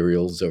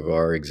materials of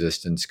our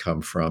existence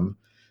come from,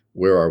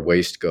 where our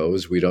waste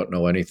goes. We don't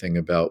know anything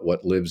about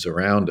what lives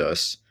around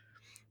us.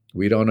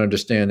 We don't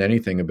understand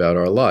anything about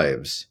our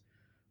lives.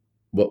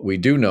 What we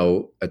do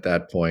know at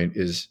that point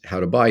is how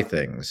to buy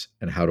things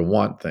and how to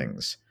want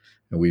things.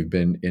 And we've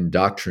been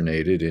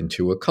indoctrinated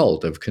into a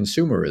cult of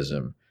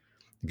consumerism.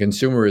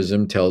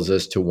 Consumerism tells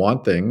us to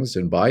want things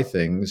and buy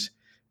things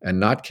and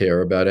not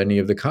care about any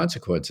of the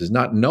consequences,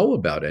 not know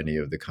about any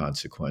of the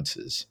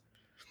consequences.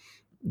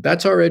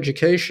 That's our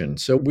education.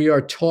 So we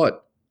are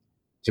taught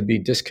to be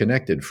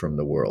disconnected from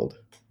the world.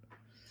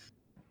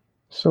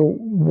 So,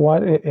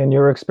 what in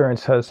your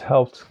experience has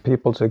helped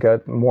people to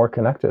get more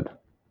connected?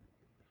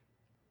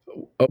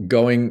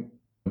 Going,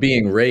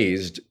 being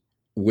raised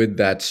with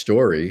that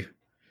story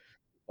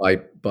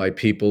by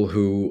people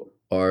who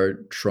are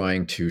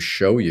trying to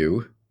show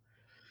you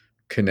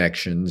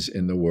connections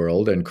in the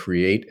world and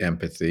create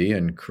empathy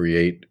and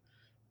create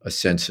a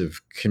sense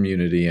of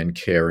community and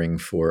caring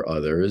for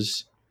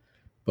others.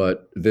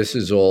 But this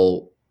is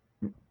all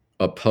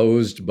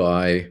opposed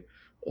by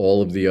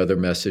all of the other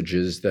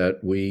messages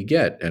that we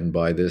get and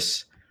by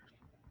this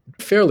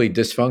fairly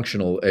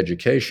dysfunctional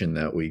education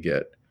that we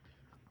get.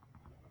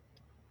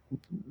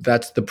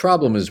 That's the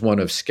problem, is one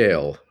of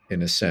scale,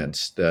 in a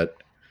sense, that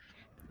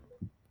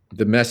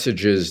the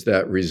messages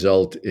that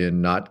result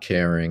in not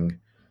caring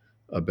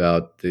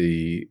about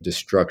the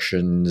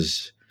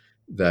destructions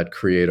that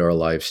create our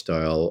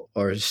lifestyle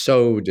are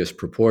so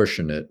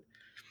disproportionate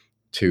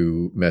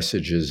to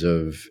messages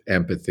of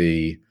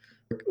empathy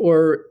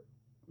or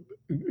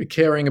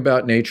caring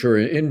about nature,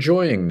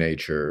 enjoying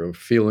nature,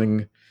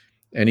 feeling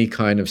any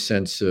kind of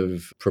sense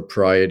of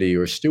propriety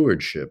or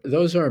stewardship.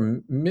 Those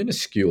are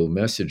minuscule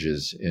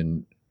messages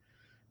in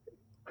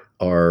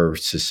our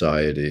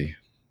society.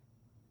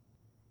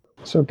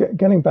 So,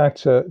 getting back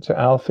to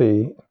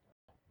Alfie,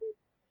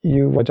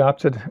 you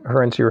adopted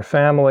her into your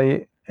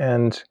family,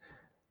 and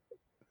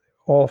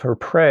all of her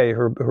prey,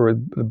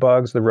 the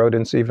bugs, the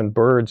rodents, even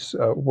birds,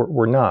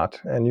 were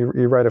not. And you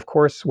write, of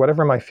course,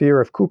 whatever my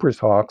fear of Cooper's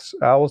hawks,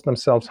 owls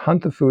themselves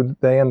hunt the food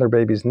they and their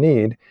babies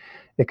need.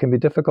 It can be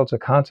difficult to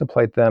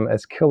contemplate them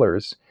as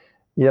killers.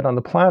 Yet on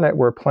the planet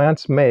where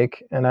plants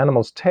make and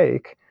animals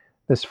take,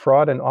 this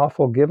fraud and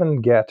awful give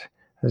and get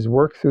has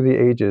worked through the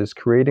ages,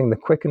 creating the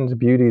quickened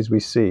beauties we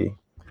see.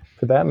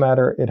 For that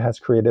matter, it has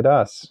created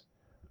us.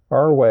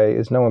 Our way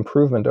is no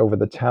improvement over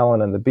the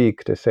talon and the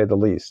beak, to say the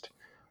least.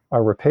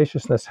 Our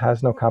rapaciousness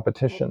has no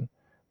competition.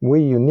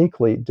 We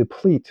uniquely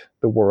deplete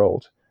the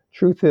world.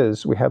 Truth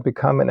is, we have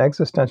become an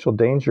existential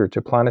danger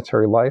to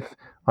planetary life,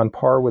 on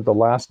par with the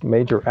last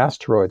major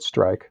asteroid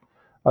strike.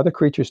 Other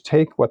creatures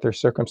take what their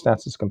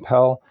circumstances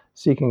compel,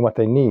 seeking what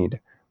they need.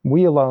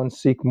 We alone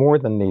seek more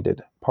than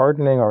needed,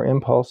 pardoning our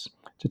impulse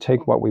to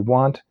take what we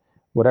want,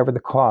 whatever the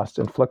cost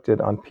inflicted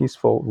on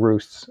peaceful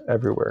roosts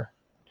everywhere.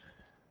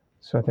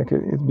 So I think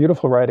it's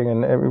beautiful writing,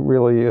 and it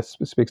really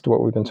speaks to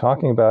what we've been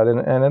talking about,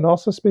 and it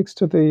also speaks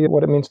to the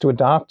what it means to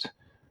adopt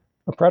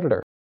a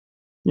predator.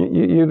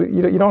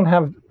 You don't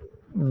have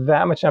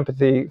that much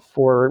empathy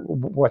for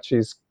what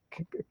she's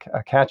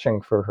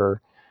catching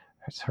for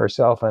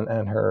herself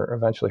and her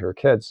eventually her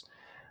kids.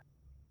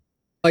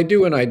 I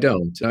do and I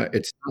don't.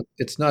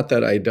 It's not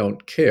that I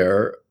don't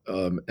care,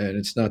 and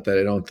it's not that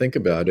I don't think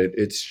about it.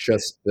 It's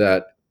just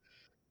that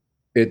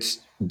it's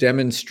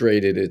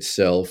demonstrated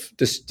itself,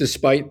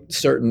 despite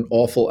certain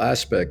awful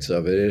aspects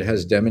of it, it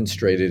has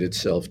demonstrated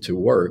itself to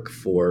work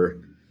for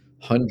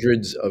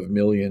hundreds of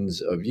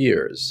millions of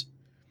years.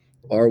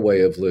 Our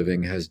way of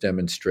living has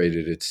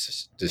demonstrated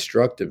its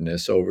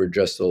destructiveness over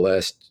just the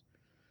last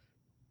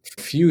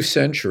few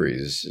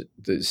centuries,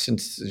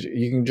 since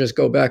you can just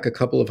go back a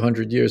couple of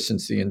hundred years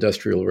since the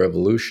Industrial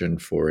Revolution,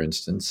 for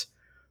instance,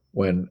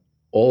 when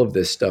all of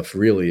this stuff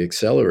really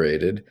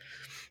accelerated.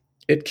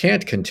 It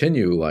can't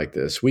continue like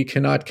this. We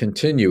cannot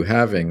continue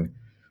having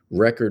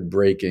record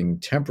breaking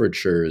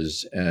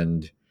temperatures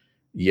and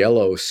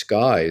yellow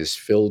skies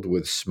filled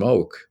with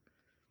smoke.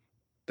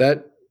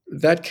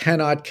 That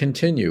cannot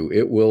continue.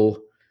 It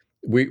will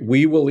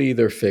we will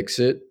either fix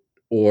it,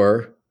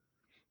 or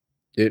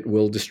it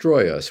will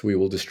destroy us. We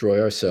will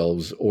destroy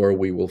ourselves, or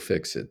we will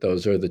fix it.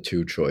 Those are the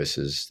two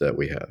choices that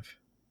we have.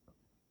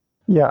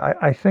 Yeah,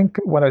 I think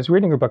when I was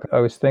reading your book, I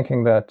was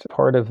thinking that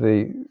part of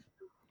the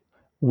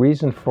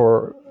reason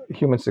for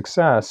human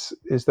success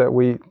is that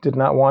we did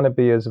not want to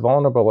be as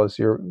vulnerable as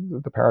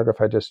the paragraph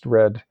I just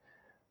read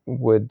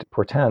would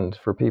portend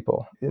for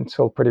people.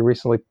 Until pretty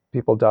recently,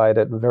 people died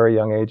at very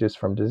young ages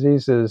from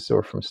diseases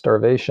or from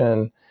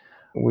starvation.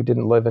 We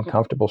didn't live in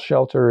comfortable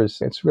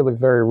shelters. It's really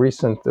very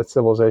recent that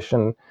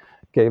civilization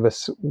gave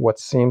us what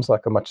seems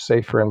like a much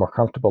safer and more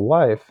comfortable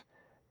life.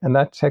 And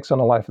that takes on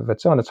a life of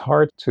its own. It's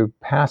hard to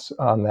pass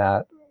on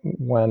that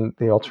when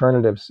the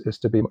alternatives is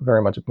to be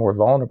very much more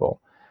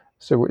vulnerable.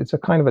 So it's a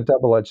kind of a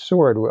double-edged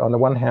sword. On the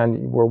one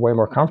hand, we're way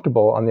more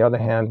comfortable. On the other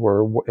hand,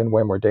 we're in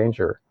way more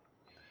danger.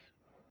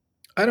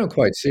 I don't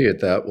quite see it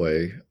that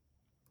way.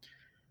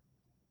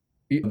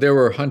 There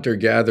were hunter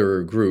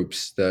gatherer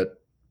groups that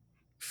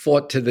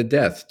fought to the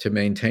death to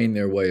maintain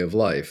their way of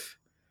life.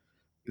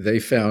 They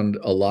found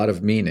a lot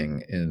of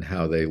meaning in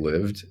how they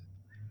lived.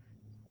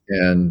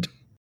 And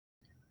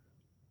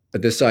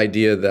this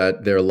idea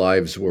that their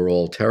lives were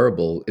all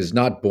terrible is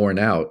not borne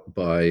out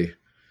by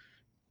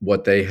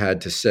what they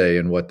had to say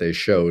and what they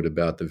showed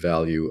about the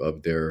value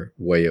of their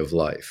way of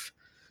life.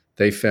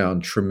 They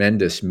found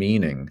tremendous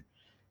meaning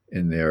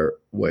in their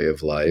way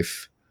of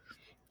life.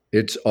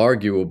 It's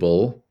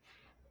arguable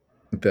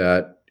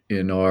that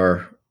in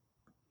our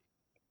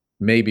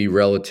maybe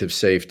relative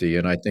safety,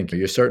 and I think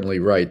you're certainly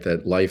right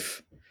that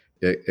life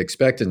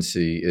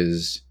expectancy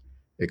is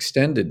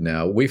extended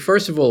now. We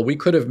first of all, we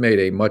could have made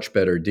a much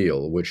better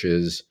deal, which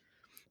is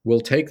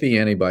we'll take the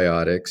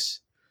antibiotics,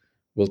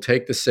 we'll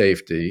take the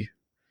safety,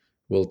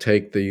 we'll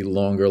take the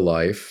longer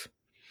life,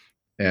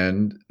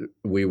 and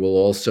we will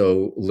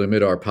also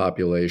limit our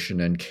population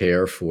and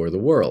care for the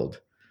world.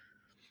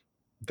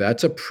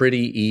 That's a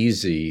pretty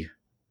easy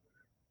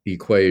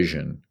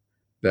equation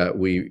that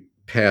we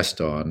passed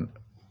on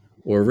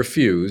or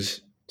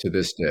refuse to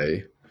this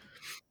day.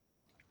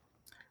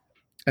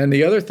 And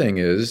the other thing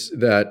is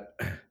that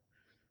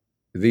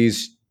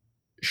these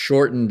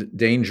shortened,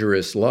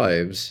 dangerous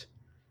lives,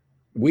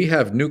 we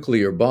have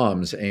nuclear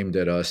bombs aimed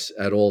at us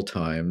at all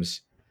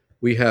times.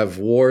 We have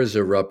wars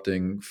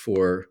erupting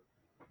for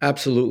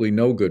absolutely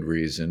no good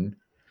reason.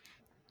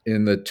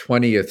 In the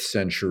 20th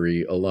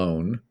century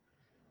alone,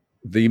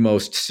 the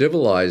most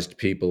civilized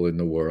people in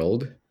the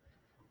world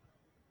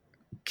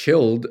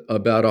killed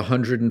about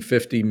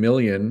 150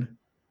 million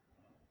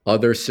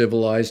other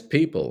civilized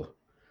people,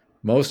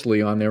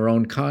 mostly on their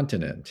own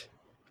continent.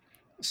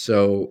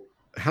 So,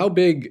 how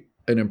big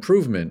an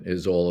improvement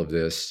is all of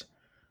this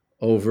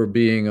over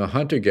being a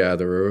hunter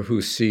gatherer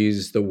who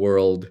sees the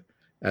world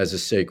as a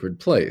sacred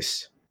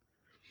place?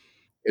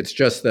 It's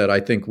just that I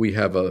think we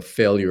have a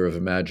failure of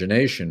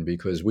imagination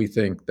because we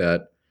think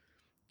that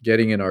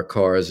getting in our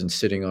cars and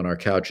sitting on our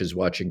couches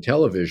watching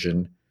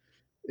television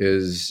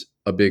is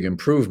a big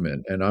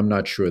improvement. And I'm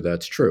not sure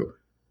that's true.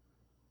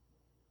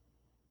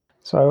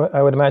 So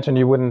I would imagine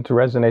you wouldn't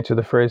resonate to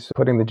the phrase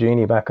putting the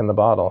genie back in the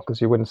bottle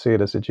because you wouldn't see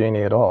it as a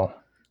genie at all.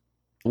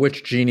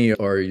 Which genie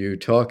are you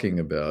talking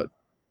about?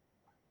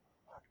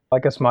 I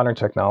guess modern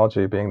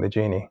technology being the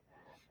genie.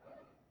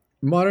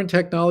 Modern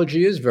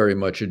technology is very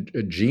much a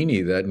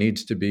genie that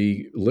needs to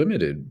be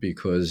limited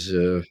because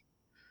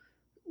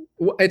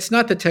it's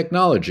not the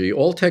technology.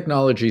 All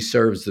technology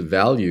serves the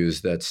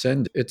values that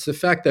send. It's the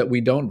fact that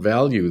we don't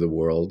value the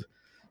world.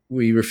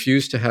 We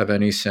refuse to have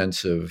any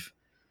sense of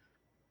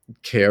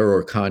care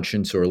or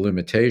conscience or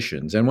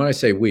limitations. And when I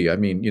say we, I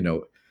mean,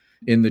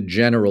 in the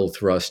general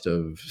thrust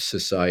of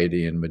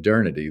society and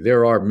modernity,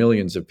 there are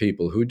millions of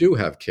people who do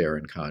have care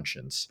and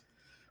conscience,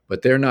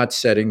 but they're not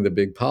setting the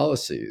big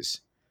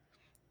policies.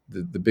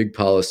 The big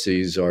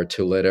policies are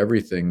to let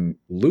everything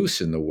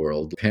loose in the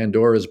world.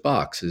 Pandora's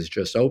box is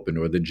just open,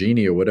 or the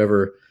genie, or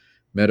whatever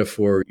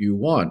metaphor you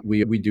want.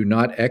 We do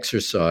not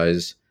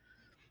exercise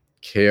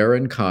care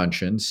and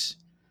conscience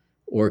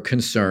or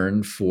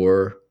concern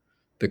for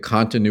the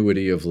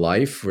continuity of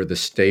life, for the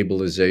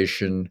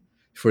stabilization,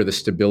 for the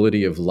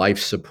stability of life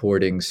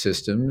supporting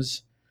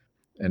systems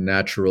and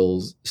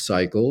natural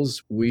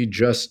cycles. We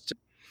just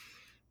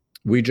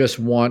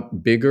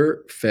want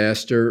bigger,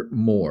 faster,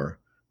 more.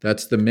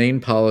 That's the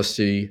main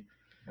policy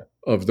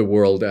of the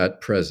world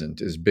at present,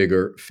 is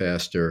bigger,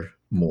 faster,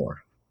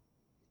 more.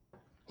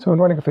 So I'm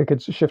wondering if we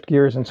could shift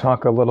gears and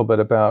talk a little bit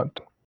about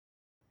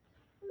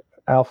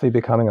Alfie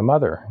becoming a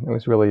mother. It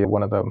was really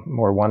one of the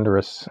more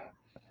wondrous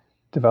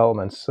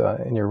developments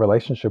in your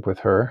relationship with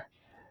her.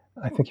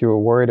 I think you were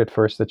worried at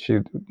first that she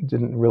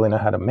didn't really know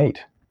how to mate.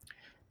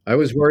 I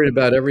was worried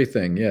about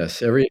everything.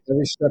 Yes, every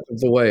step of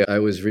the way, I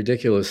was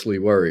ridiculously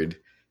worried.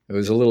 It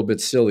was a little bit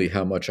silly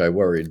how much I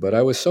worried, but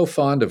I was so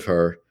fond of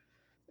her.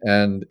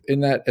 And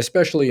in that,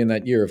 especially in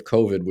that year of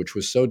COVID, which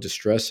was so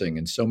distressing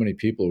and so many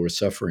people were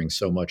suffering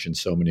so much in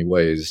so many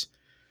ways,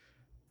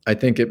 I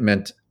think it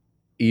meant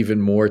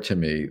even more to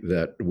me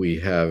that we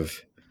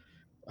have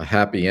a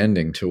happy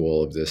ending to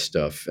all of this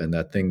stuff and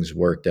that things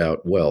worked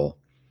out well.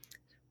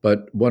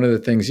 But one of the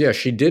things, yeah,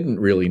 she didn't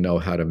really know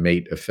how to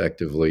mate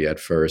effectively at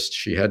first.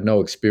 She had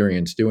no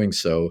experience doing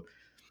so.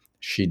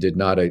 She did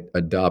not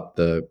adopt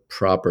the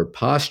proper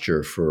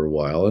posture for a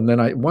while. And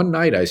then one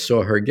night I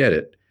saw her get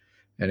it.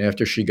 And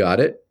after she got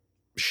it,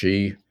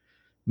 she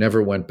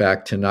never went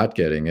back to not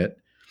getting it.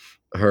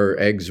 Her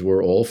eggs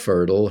were all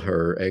fertile,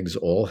 her eggs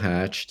all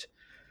hatched.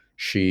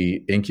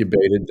 She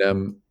incubated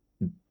them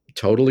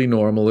totally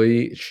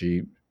normally.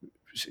 She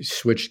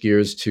switched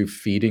gears to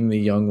feeding the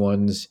young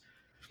ones,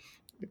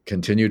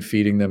 continued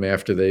feeding them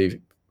after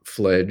they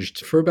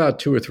fledged for about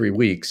 2 or 3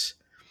 weeks,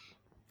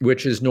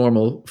 which is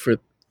normal for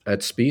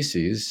that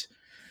species.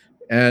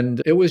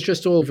 And it was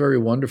just all very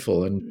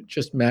wonderful and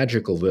just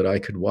magical that I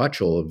could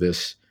watch all of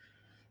this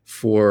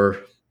for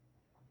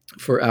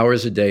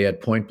hours a day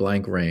at point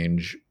blank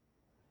range,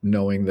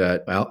 knowing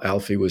that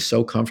Alfie was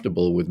so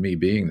comfortable with me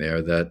being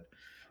there that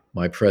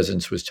my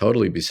presence was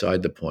totally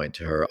beside the point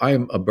to her. I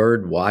am a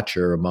bird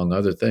watcher, among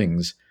other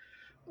things.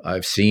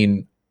 I've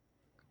seen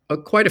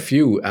quite a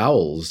few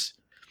owls,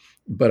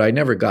 but I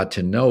never got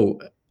to know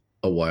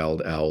a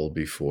wild owl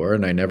before,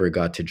 and I never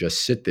got to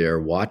just sit there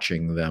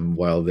watching them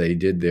while they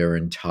did their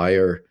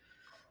the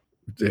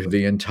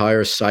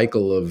entire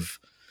cycle of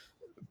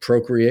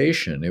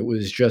procreation. It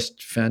was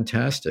just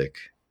fantastic.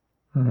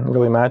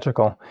 Really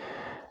magical.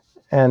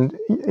 And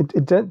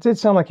it did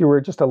sound like you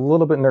were just a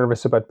little bit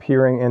nervous about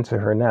peering into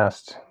her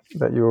nest,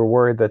 that you were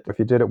worried that if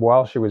you did it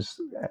while she was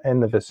in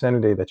the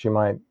vicinity, that you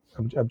might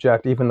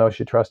object, even though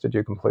she trusted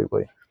you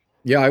completely.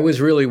 Yeah, I was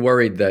really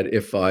worried that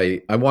if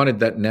I wanted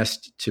that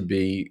nest to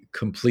be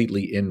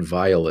completely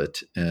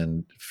inviolate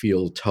and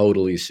feel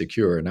totally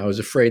secure. And I was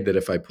afraid that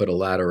if I put a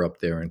ladder up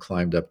there and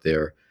climbed up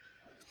there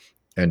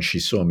and she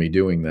saw me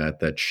doing that,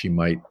 that she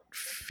might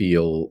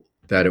feel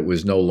that it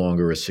was no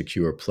longer a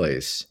secure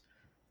place.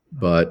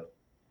 But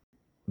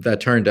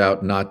that turned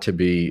out not to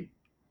be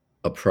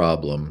a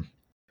problem.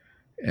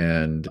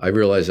 And I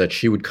realized that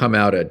she would come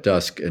out at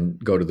dusk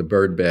and go to the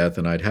bird bath,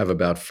 and I'd have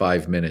about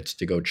 5 minutes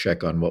to go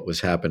check on what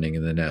was happening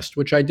in the nest,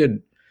 which I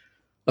did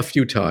a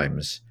few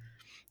times.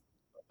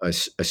 I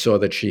saw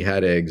that she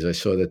had eggs. I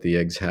saw that the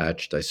eggs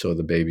hatched. I saw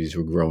the babies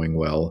were growing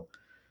well.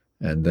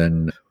 And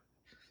then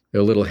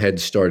their little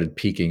heads started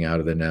peeking out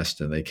of the nest,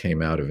 and they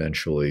came out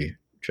eventually,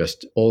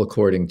 just all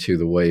according to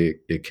the way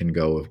it can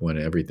go when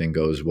everything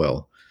goes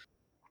well.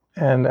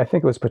 And I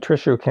think it was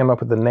Patricia who came up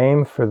with the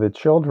name for the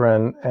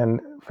children.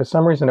 And for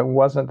some reason,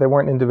 they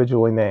weren't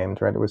individually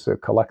named, right? It was a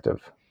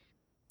collective.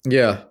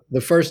 Yeah,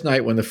 the first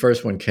night when the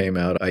first one came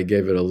out, I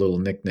gave it a little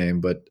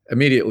nickname, but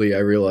immediately I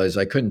realized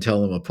I couldn't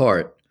tell them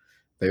apart.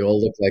 They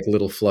all looked like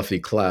little fluffy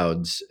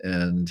clouds.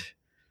 And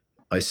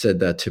I said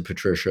that to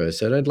Patricia. I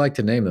said, I'd like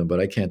to name them, but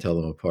I can't tell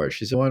them apart.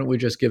 She said, why don't we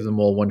just give them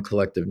all one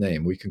collective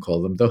name? We can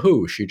call them the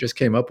Who. She just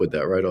came up with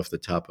that right off the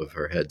top of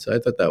her head. So I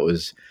thought that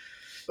was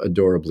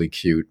adorably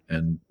cute.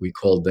 And we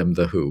called them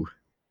the Who.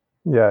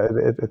 Yeah,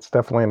 it's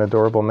definitely an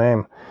adorable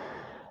name.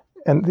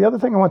 And the other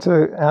thing I want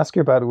to ask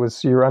you about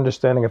was your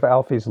understanding of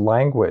Alfie's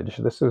language.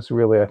 This is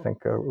really, I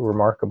think, a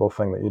remarkable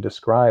thing that you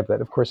described.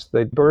 That, of course,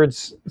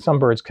 some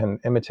birds can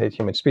imitate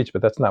human speech,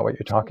 but that's not what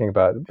you're talking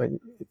about. But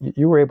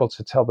you were able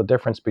to tell the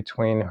difference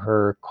between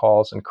her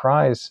calls and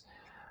cries,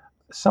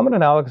 somewhat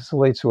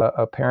analogously to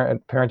a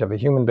parent of a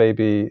human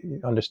baby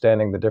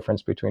understanding the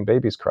difference between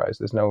babies' cries.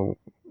 There's no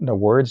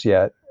words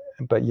yet,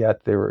 but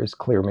yet there is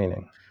clear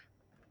meaning.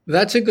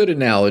 That's a good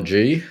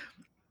analogy.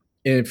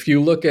 If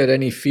you look at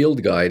any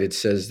field guide, it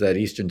says that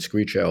eastern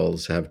screech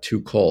owls have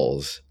two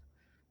calls.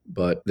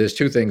 But there's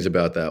two things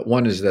about that.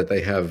 One is that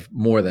they have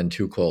more than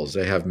two calls,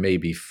 they have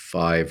maybe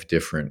five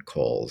different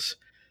calls.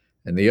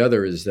 And the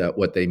other is that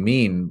what they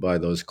mean by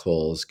those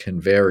calls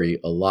can vary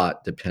a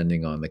lot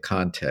depending on the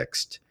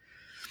context.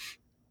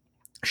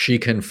 She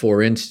can,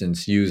 for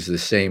instance, use the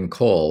same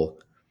call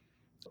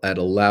at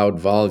a loud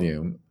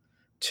volume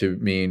to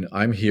mean,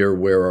 I'm here,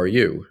 where are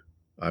you?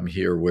 I'm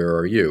here, where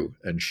are you?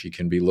 And she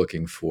can be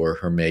looking for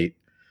her mate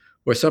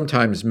or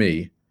sometimes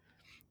me.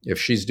 If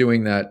she's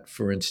doing that,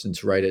 for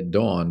instance, right at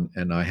dawn,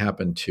 and I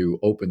happen to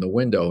open the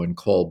window and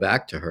call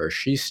back to her,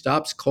 she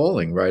stops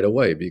calling right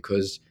away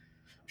because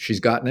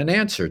she's gotten an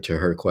answer to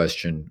her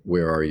question,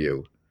 where are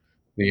you?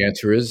 The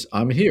answer is,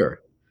 I'm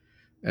here.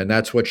 And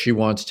that's what she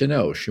wants to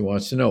know. She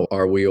wants to know,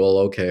 are we all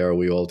okay? Are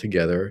we all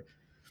together?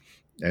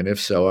 And if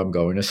so, I'm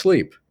going to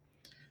sleep.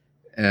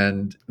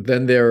 And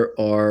then there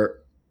are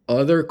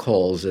other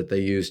calls that they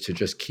use to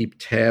just keep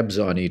tabs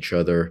on each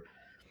other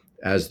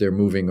as they're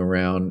moving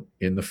around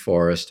in the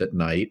forest at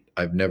night.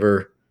 I've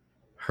never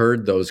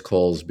heard those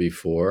calls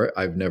before.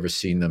 I've never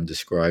seen them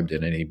described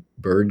in any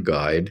bird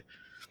guide,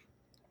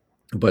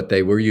 but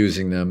they were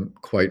using them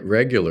quite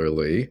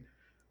regularly.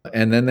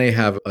 And then they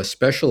have a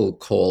special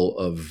call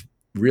of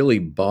really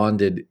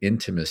bonded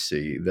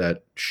intimacy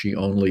that she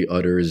only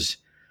utters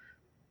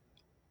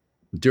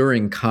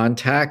during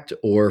contact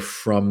or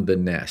from the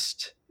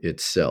nest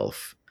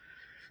itself.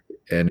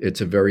 And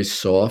it's a very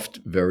soft,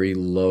 very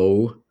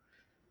low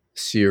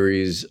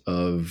series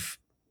of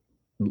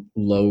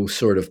low,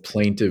 sort of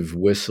plaintive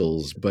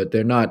whistles, but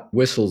they're not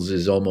whistles,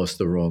 is almost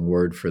the wrong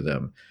word for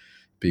them,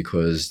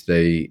 because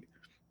they're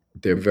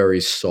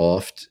very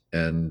soft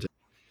and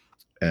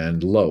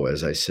low,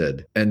 as I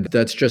said. And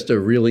that's just a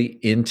really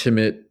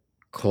intimate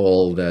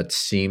call that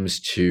seems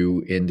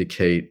to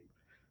indicate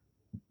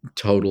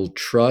total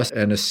trust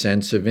and a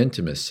sense of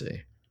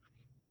intimacy.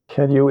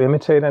 Can you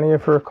imitate any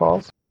of her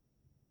calls?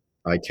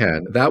 I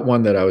can. That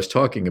one that I was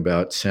talking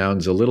about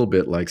sounds a little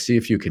bit like, see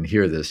if you can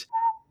hear this.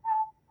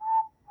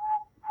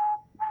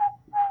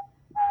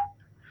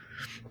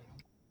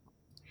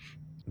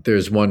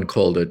 There's one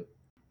called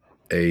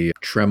a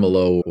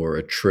tremolo or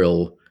a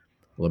trill.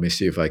 Let me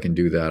see if I can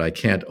do that. I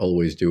can't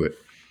always do it.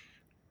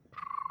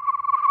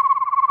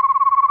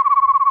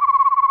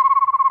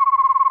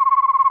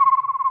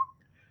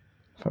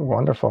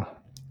 Wonderful.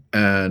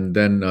 And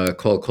then a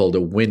call called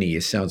a whinny.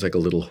 It sounds like a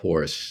little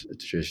horse.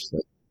 It's just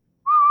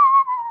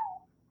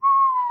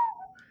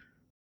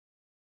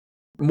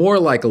more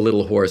like a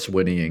little horse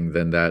whinnying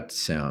than that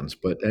sounds.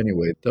 But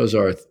anyway, those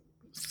are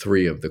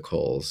three of the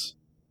calls.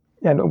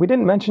 Yeah, no, we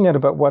didn't mention yet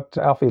about what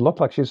Alfie looked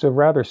like. She's a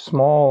rather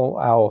small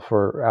owl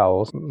for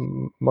owls.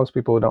 Most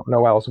people who don't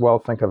know owls well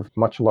think of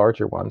much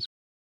larger ones.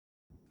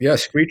 Yeah,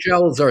 screech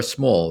owls are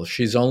small.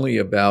 She's only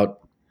about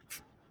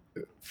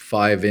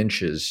 5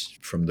 inches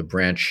from the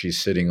branch she's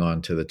sitting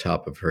on to the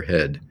top of her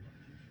head.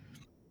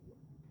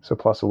 So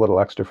plus a little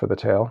extra for the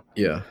tail.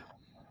 Yeah.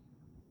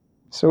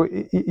 So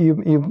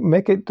you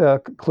make it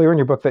clear in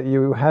your book that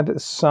you had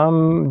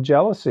some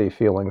jealousy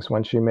feelings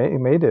when she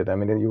made it. I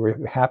mean, you were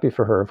happy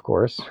for her, of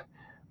course,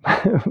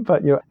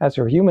 but as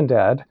her human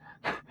dad,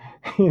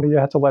 you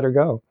had to let her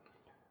go.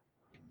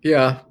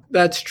 Yeah,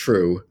 that's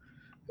true.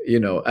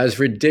 As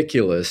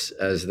ridiculous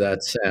as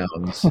that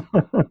sounds,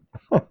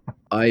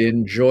 I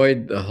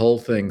enjoyed the whole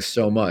thing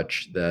so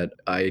much that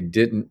I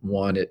didn't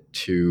want it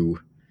to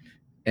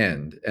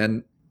end.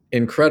 And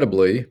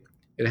incredibly,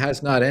 it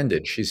has not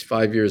ended. She's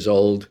 5 years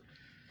old.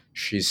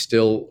 She's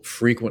still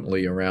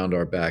frequently around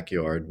our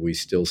backyard. We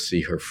still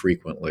see her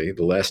frequently.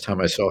 The last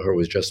time I saw her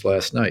was just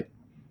last night.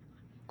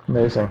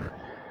 Amazing.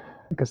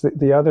 Because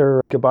the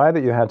other goodbye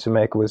that you had to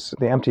make was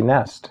the empty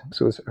nest.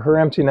 So it was her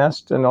empty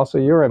nest and also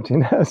your empty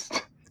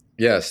nest.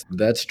 Yes,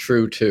 that's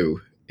true too.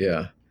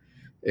 Yeah.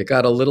 It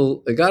got a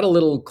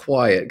little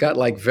quiet, got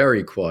like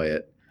very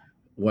quiet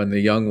when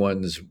the young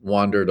ones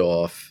wandered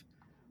off.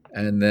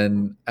 And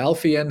then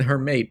Alfie and her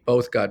mate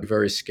both got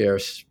very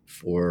scarce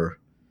for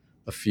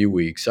a few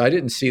weeks. I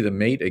didn't see the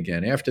mate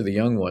again. After the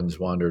young ones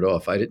wandered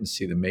off, I didn't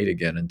see the mate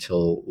again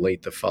until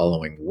late the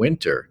following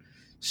winter.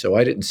 So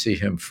I didn't see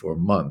him for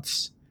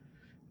months.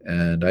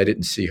 And I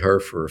didn't see her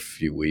for a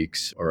few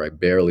weeks, or I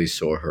barely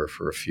saw her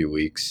for a few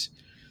weeks.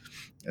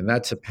 And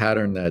that's a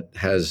pattern that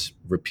has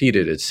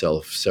repeated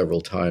itself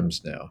several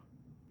times now.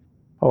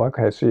 Oh,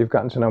 okay. So you've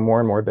gotten to know more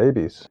and more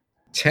babies.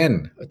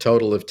 10, a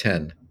total of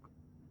 10.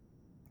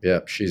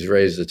 Yep, she's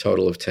raised a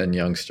total of 10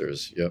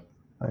 youngsters. Yep.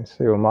 I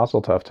see. Well,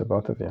 mazel tov to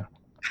both of you.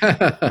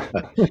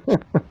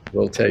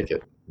 We'll take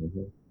it.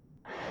 Mm-hmm.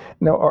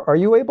 Now, are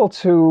you able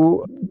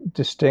to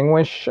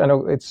distinguish? I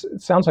know it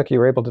sounds like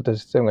you're able to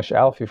distinguish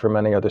Alfie from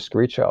any other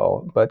screech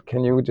owl, but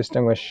can you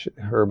distinguish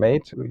her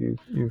mate, who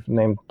you've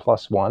named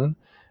plus one?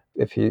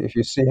 If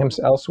you see him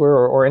elsewhere,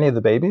 or any of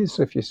the babies,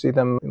 if you see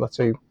them, let's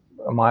say,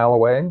 a mile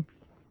away?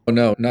 Oh,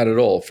 no, not at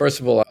all. First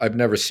of all, I've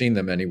never seen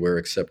them anywhere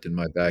except in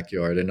my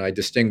backyard, and I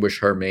distinguish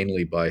her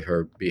mainly by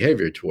her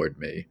behavior toward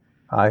me.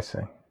 I see.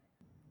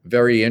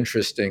 Very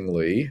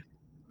interestingly,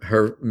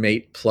 her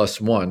mate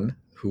plus one,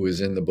 who is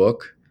in the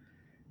book,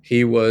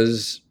 he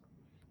was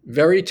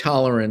very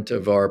tolerant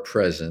of our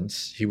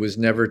presence. He was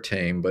never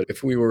tame, but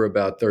if we were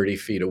about 30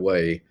 feet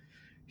away,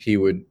 he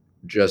would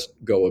just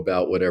go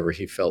about whatever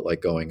he felt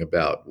like going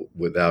about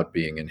without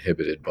being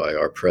inhibited by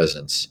our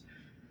presence.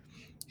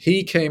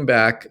 He came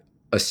back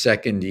a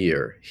second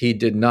year. He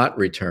did not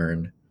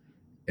return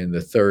in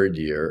the third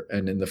year.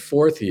 And in the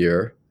fourth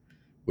year,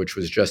 which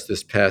was just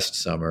this past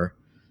summer,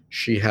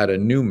 she had a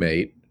new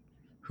mate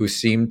who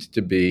seemed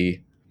to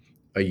be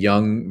a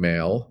young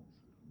male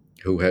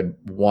who had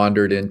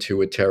wandered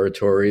into a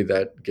territory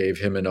that gave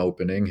him an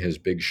opening, his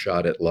big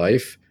shot at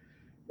life.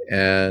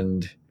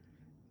 And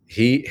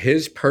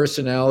his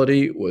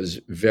personality was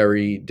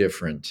very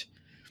different.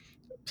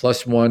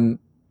 Plus one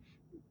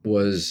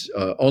was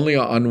only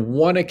on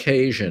one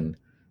occasion,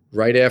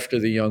 right after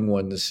the young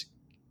ones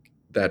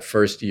that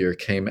first year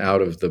came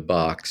out of the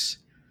box.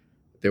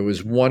 There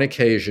was one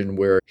occasion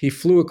where he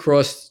flew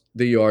across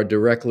the yard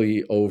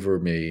directly over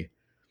me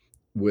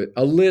with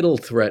a little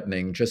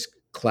threatening, just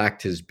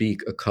clacked his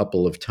beak a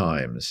couple of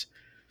times.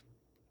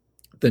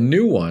 The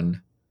new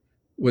one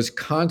was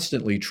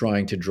constantly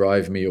trying to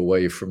drive me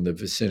away from the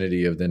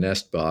vicinity of the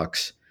nest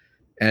box.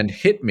 and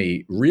hit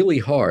me really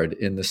hard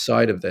in the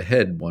side of the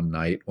head one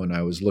night when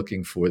I was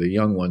looking for the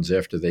young ones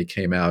after they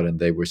came out and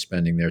they were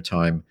spending their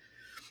time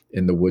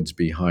in the woods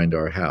behind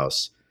our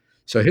house.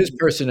 So his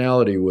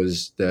personality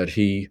was that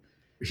he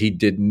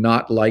did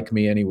not like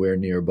me anywhere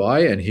nearby,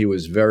 and he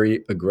was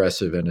very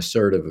aggressive and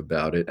assertive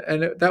about it.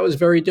 And that was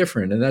very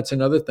different. And that's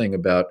another thing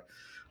about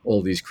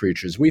all these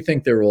creatures. We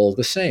think they're all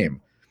the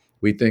same.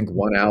 We think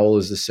one owl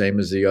is the same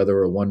as the other,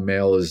 or one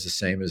male is the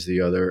same as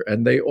the other,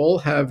 and they all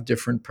have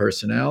different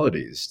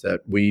personalities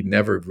that we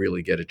never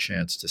really get a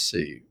chance to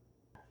see.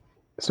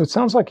 So it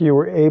sounds like you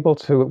were able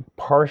to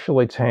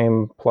partially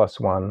tame plus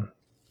one,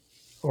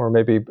 or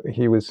maybe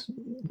he was,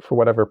 for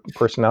whatever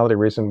personality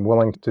reason,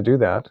 willing to do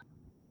that.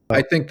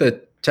 I think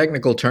the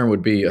technical term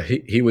would be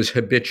he was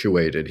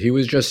habituated. He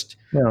was just,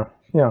 Yeah,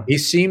 yeah. he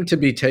seemed to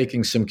be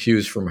taking some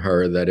cues from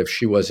her that if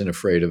she wasn't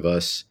afraid of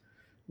us,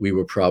 we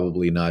were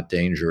probably not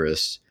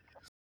dangerous.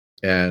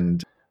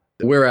 And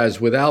whereas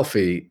with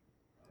Alfie,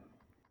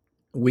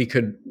 we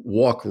could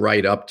walk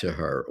right up to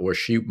her or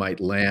she might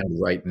land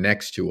right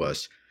next to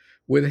us.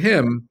 With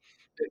him,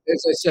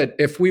 as I said,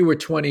 if we were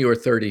 20 or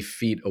 30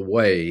 feet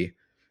away,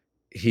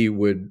 he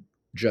would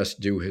just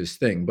do his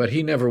thing. But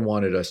he never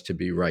wanted us to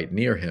be right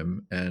near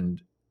him.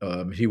 And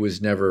he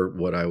was never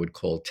what I would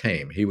call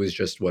tame. He was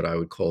just what I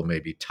would call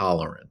maybe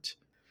tolerant.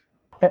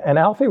 And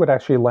Alfie would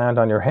actually land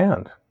on your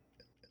hand.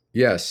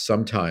 Yes,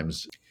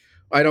 sometimes.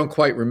 I don't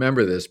quite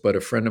remember this, but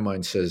a friend of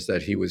mine says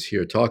that he was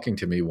here talking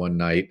to me one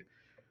night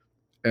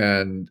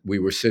and we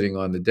were sitting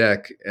on the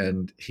deck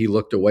and he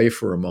looked away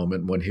for a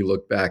moment. When he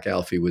looked back,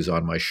 Alfie was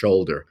on my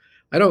shoulder.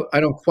 I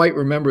don't quite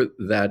remember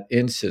that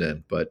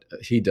incident, but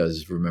he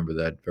does remember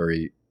that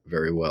very,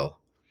 very well.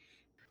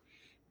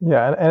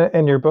 Yeah, and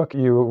in your book,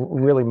 you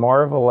really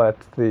marvel at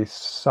the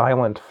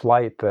silent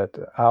flight that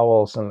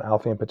owls, and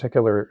Alfie in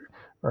particular,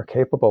 are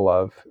capable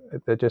of.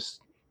 They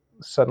just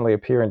suddenly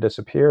appear and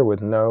disappear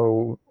with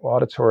no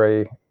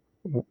auditory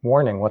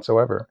warning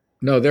whatsoever.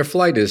 No, their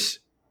flight is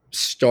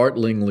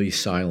startlingly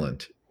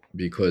silent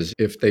because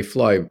if they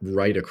fly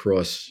right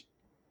across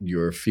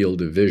your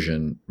field of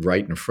vision,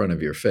 right in front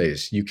of your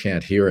face, you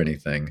can't hear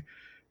anything.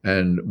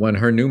 And when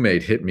her new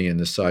mate hit me in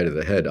the side of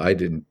the head,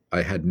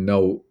 I had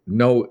no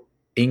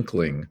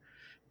inkling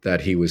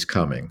that he was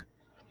coming.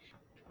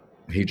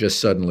 He just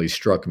suddenly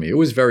struck me. It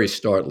was very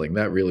startling.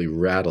 That really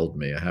rattled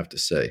me, I have to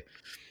say.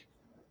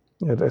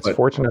 It's But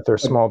fortunate they're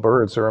small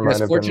birds, or it might it's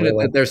have been fortunate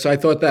really. that there's, I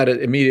thought that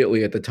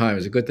immediately at the time.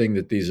 It's a good thing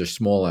that these are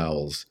small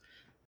owls.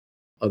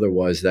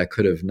 Otherwise, that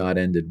could have not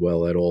ended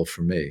well at all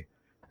for me.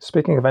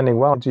 Speaking of ending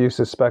well, do you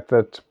suspect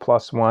that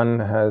plus one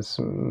has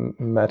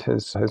met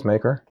his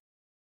maker?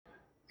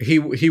 He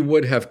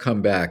would have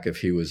come back if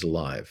he was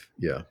alive.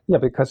 Yeah. Yeah,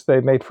 because they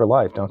mate for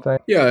life, don't they?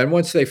 Yeah, and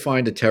once they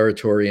find a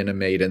territory and a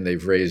mate and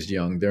they've raised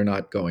young, they're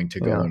not going to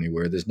go Yeah,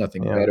 anywhere. There's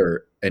nothing yeah.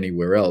 better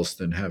anywhere else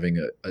than having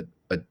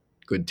a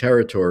good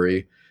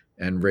territory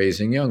and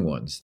raising young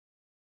ones.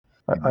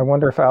 I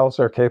wonder if owls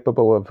are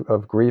capable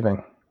of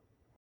grieving.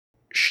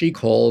 She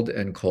called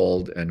and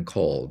called and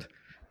called.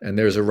 And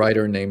there's a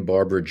writer named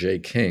Barbara J.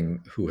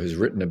 King who has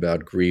written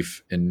about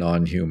grief in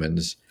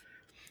non-humans.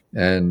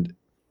 And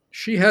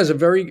she has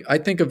I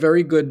think, a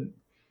very good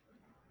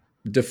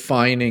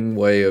defining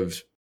way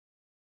of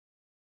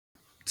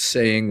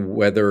saying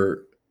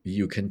whether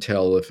you can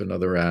tell if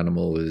another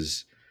animal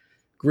is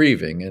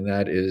grieving. And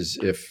that is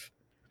if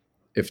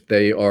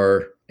they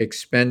are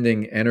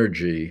expending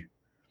energy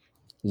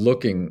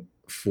looking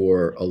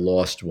for a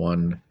lost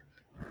one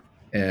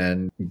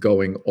and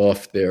going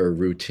off their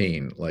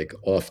routine, like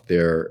off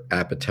their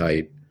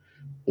appetite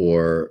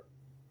or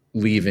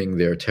leaving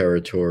their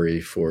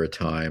territory for a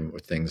time or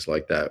things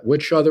like that,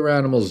 which other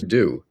animals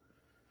do.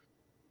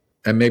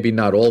 And maybe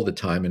not all the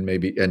time,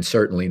 and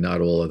certainly not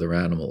all other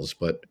animals.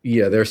 But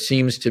yeah, there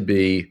seems to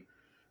be,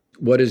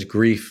 what is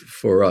grief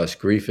for us?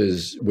 Grief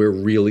is we're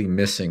really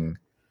missing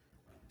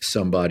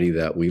somebody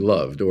that we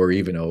loved, or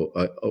even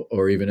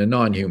a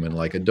non-human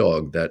like a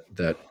dog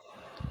that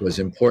was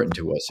important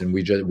to us, and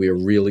we are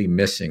really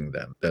missing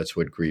them. That's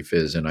what grief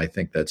is, and I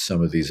think that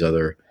some of these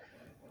other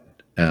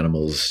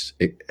animals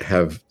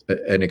have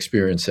an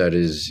experience that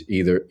is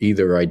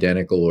either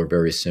identical or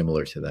very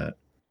similar to that.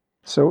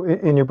 So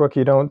in your book,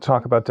 you don't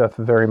talk about death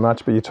very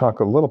much, but you talk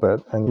a little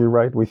bit, and you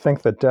write, we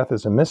think that death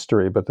is a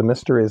mystery, but the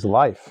mystery is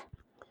life.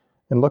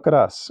 And look at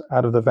us.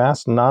 Out of the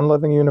vast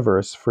non-living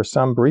universe, for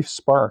some brief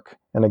spark,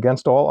 and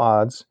against all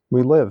odds,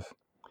 we live.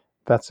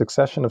 That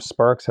succession of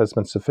sparks has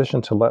been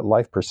sufficient to let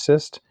life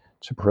persist,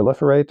 to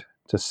proliferate,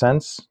 to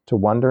sense, to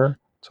wonder,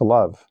 to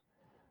love.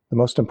 The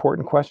most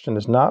important question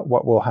is not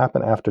what will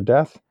happen after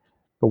death,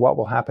 but what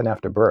will happen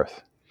after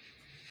birth.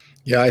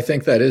 Yeah, I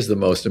think that is the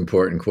most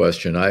important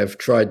question. I've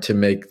tried to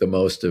make the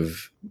most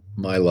of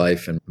my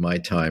life and my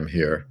time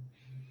here.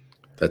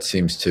 That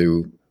seems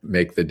to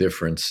make the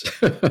difference.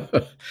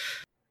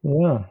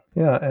 Yeah,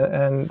 yeah,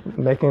 and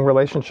making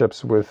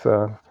relationships with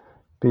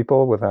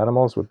people, with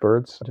animals, with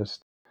birds.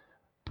 Just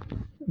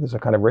there's a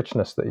kind of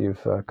richness that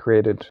you've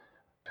created.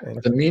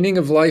 The meaning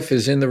of life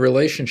is in the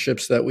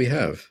relationships that we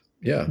have.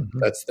 Yeah, Mhm.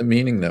 that's the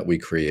meaning that we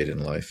create in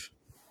life.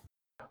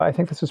 I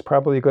think this is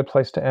probably a good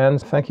place to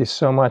end. Thank you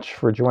so much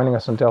for joining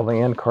us and delving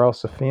in. Carl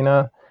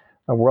Safina,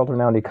 a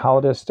world-renowned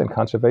ecologist and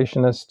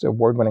conservationist,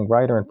 award-winning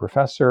writer and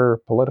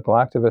professor, political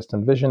activist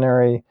and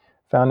visionary,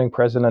 founding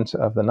president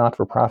of the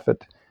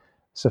not-for-profit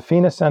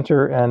Safina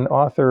Center, and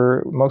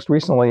author, most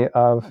recently,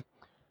 of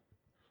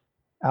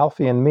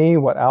Alfie and Me,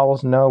 What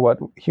Owls Know, What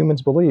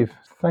Humans Believe.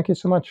 Thank you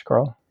so much,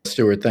 Carl.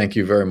 Stuart, thank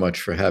you very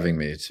much for having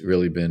me. It's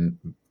really been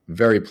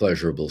very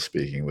pleasurable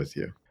speaking with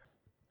you.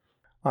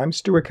 I'm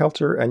Stuart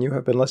Kelter, and you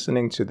have been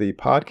listening to the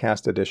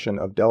podcast edition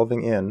of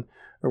Delving In,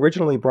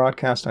 originally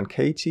broadcast on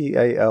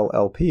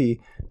KTAL-LP,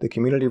 the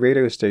community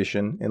radio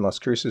station in Las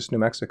Cruces, New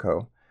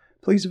Mexico.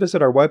 Please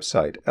visit our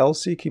website,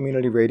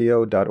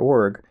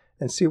 lccommunityradio.org,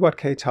 and see what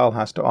KTAL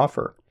has to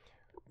offer.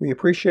 We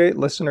appreciate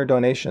listener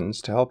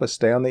donations to help us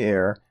stay on the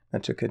air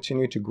and to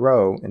continue to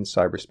grow in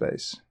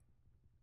cyberspace.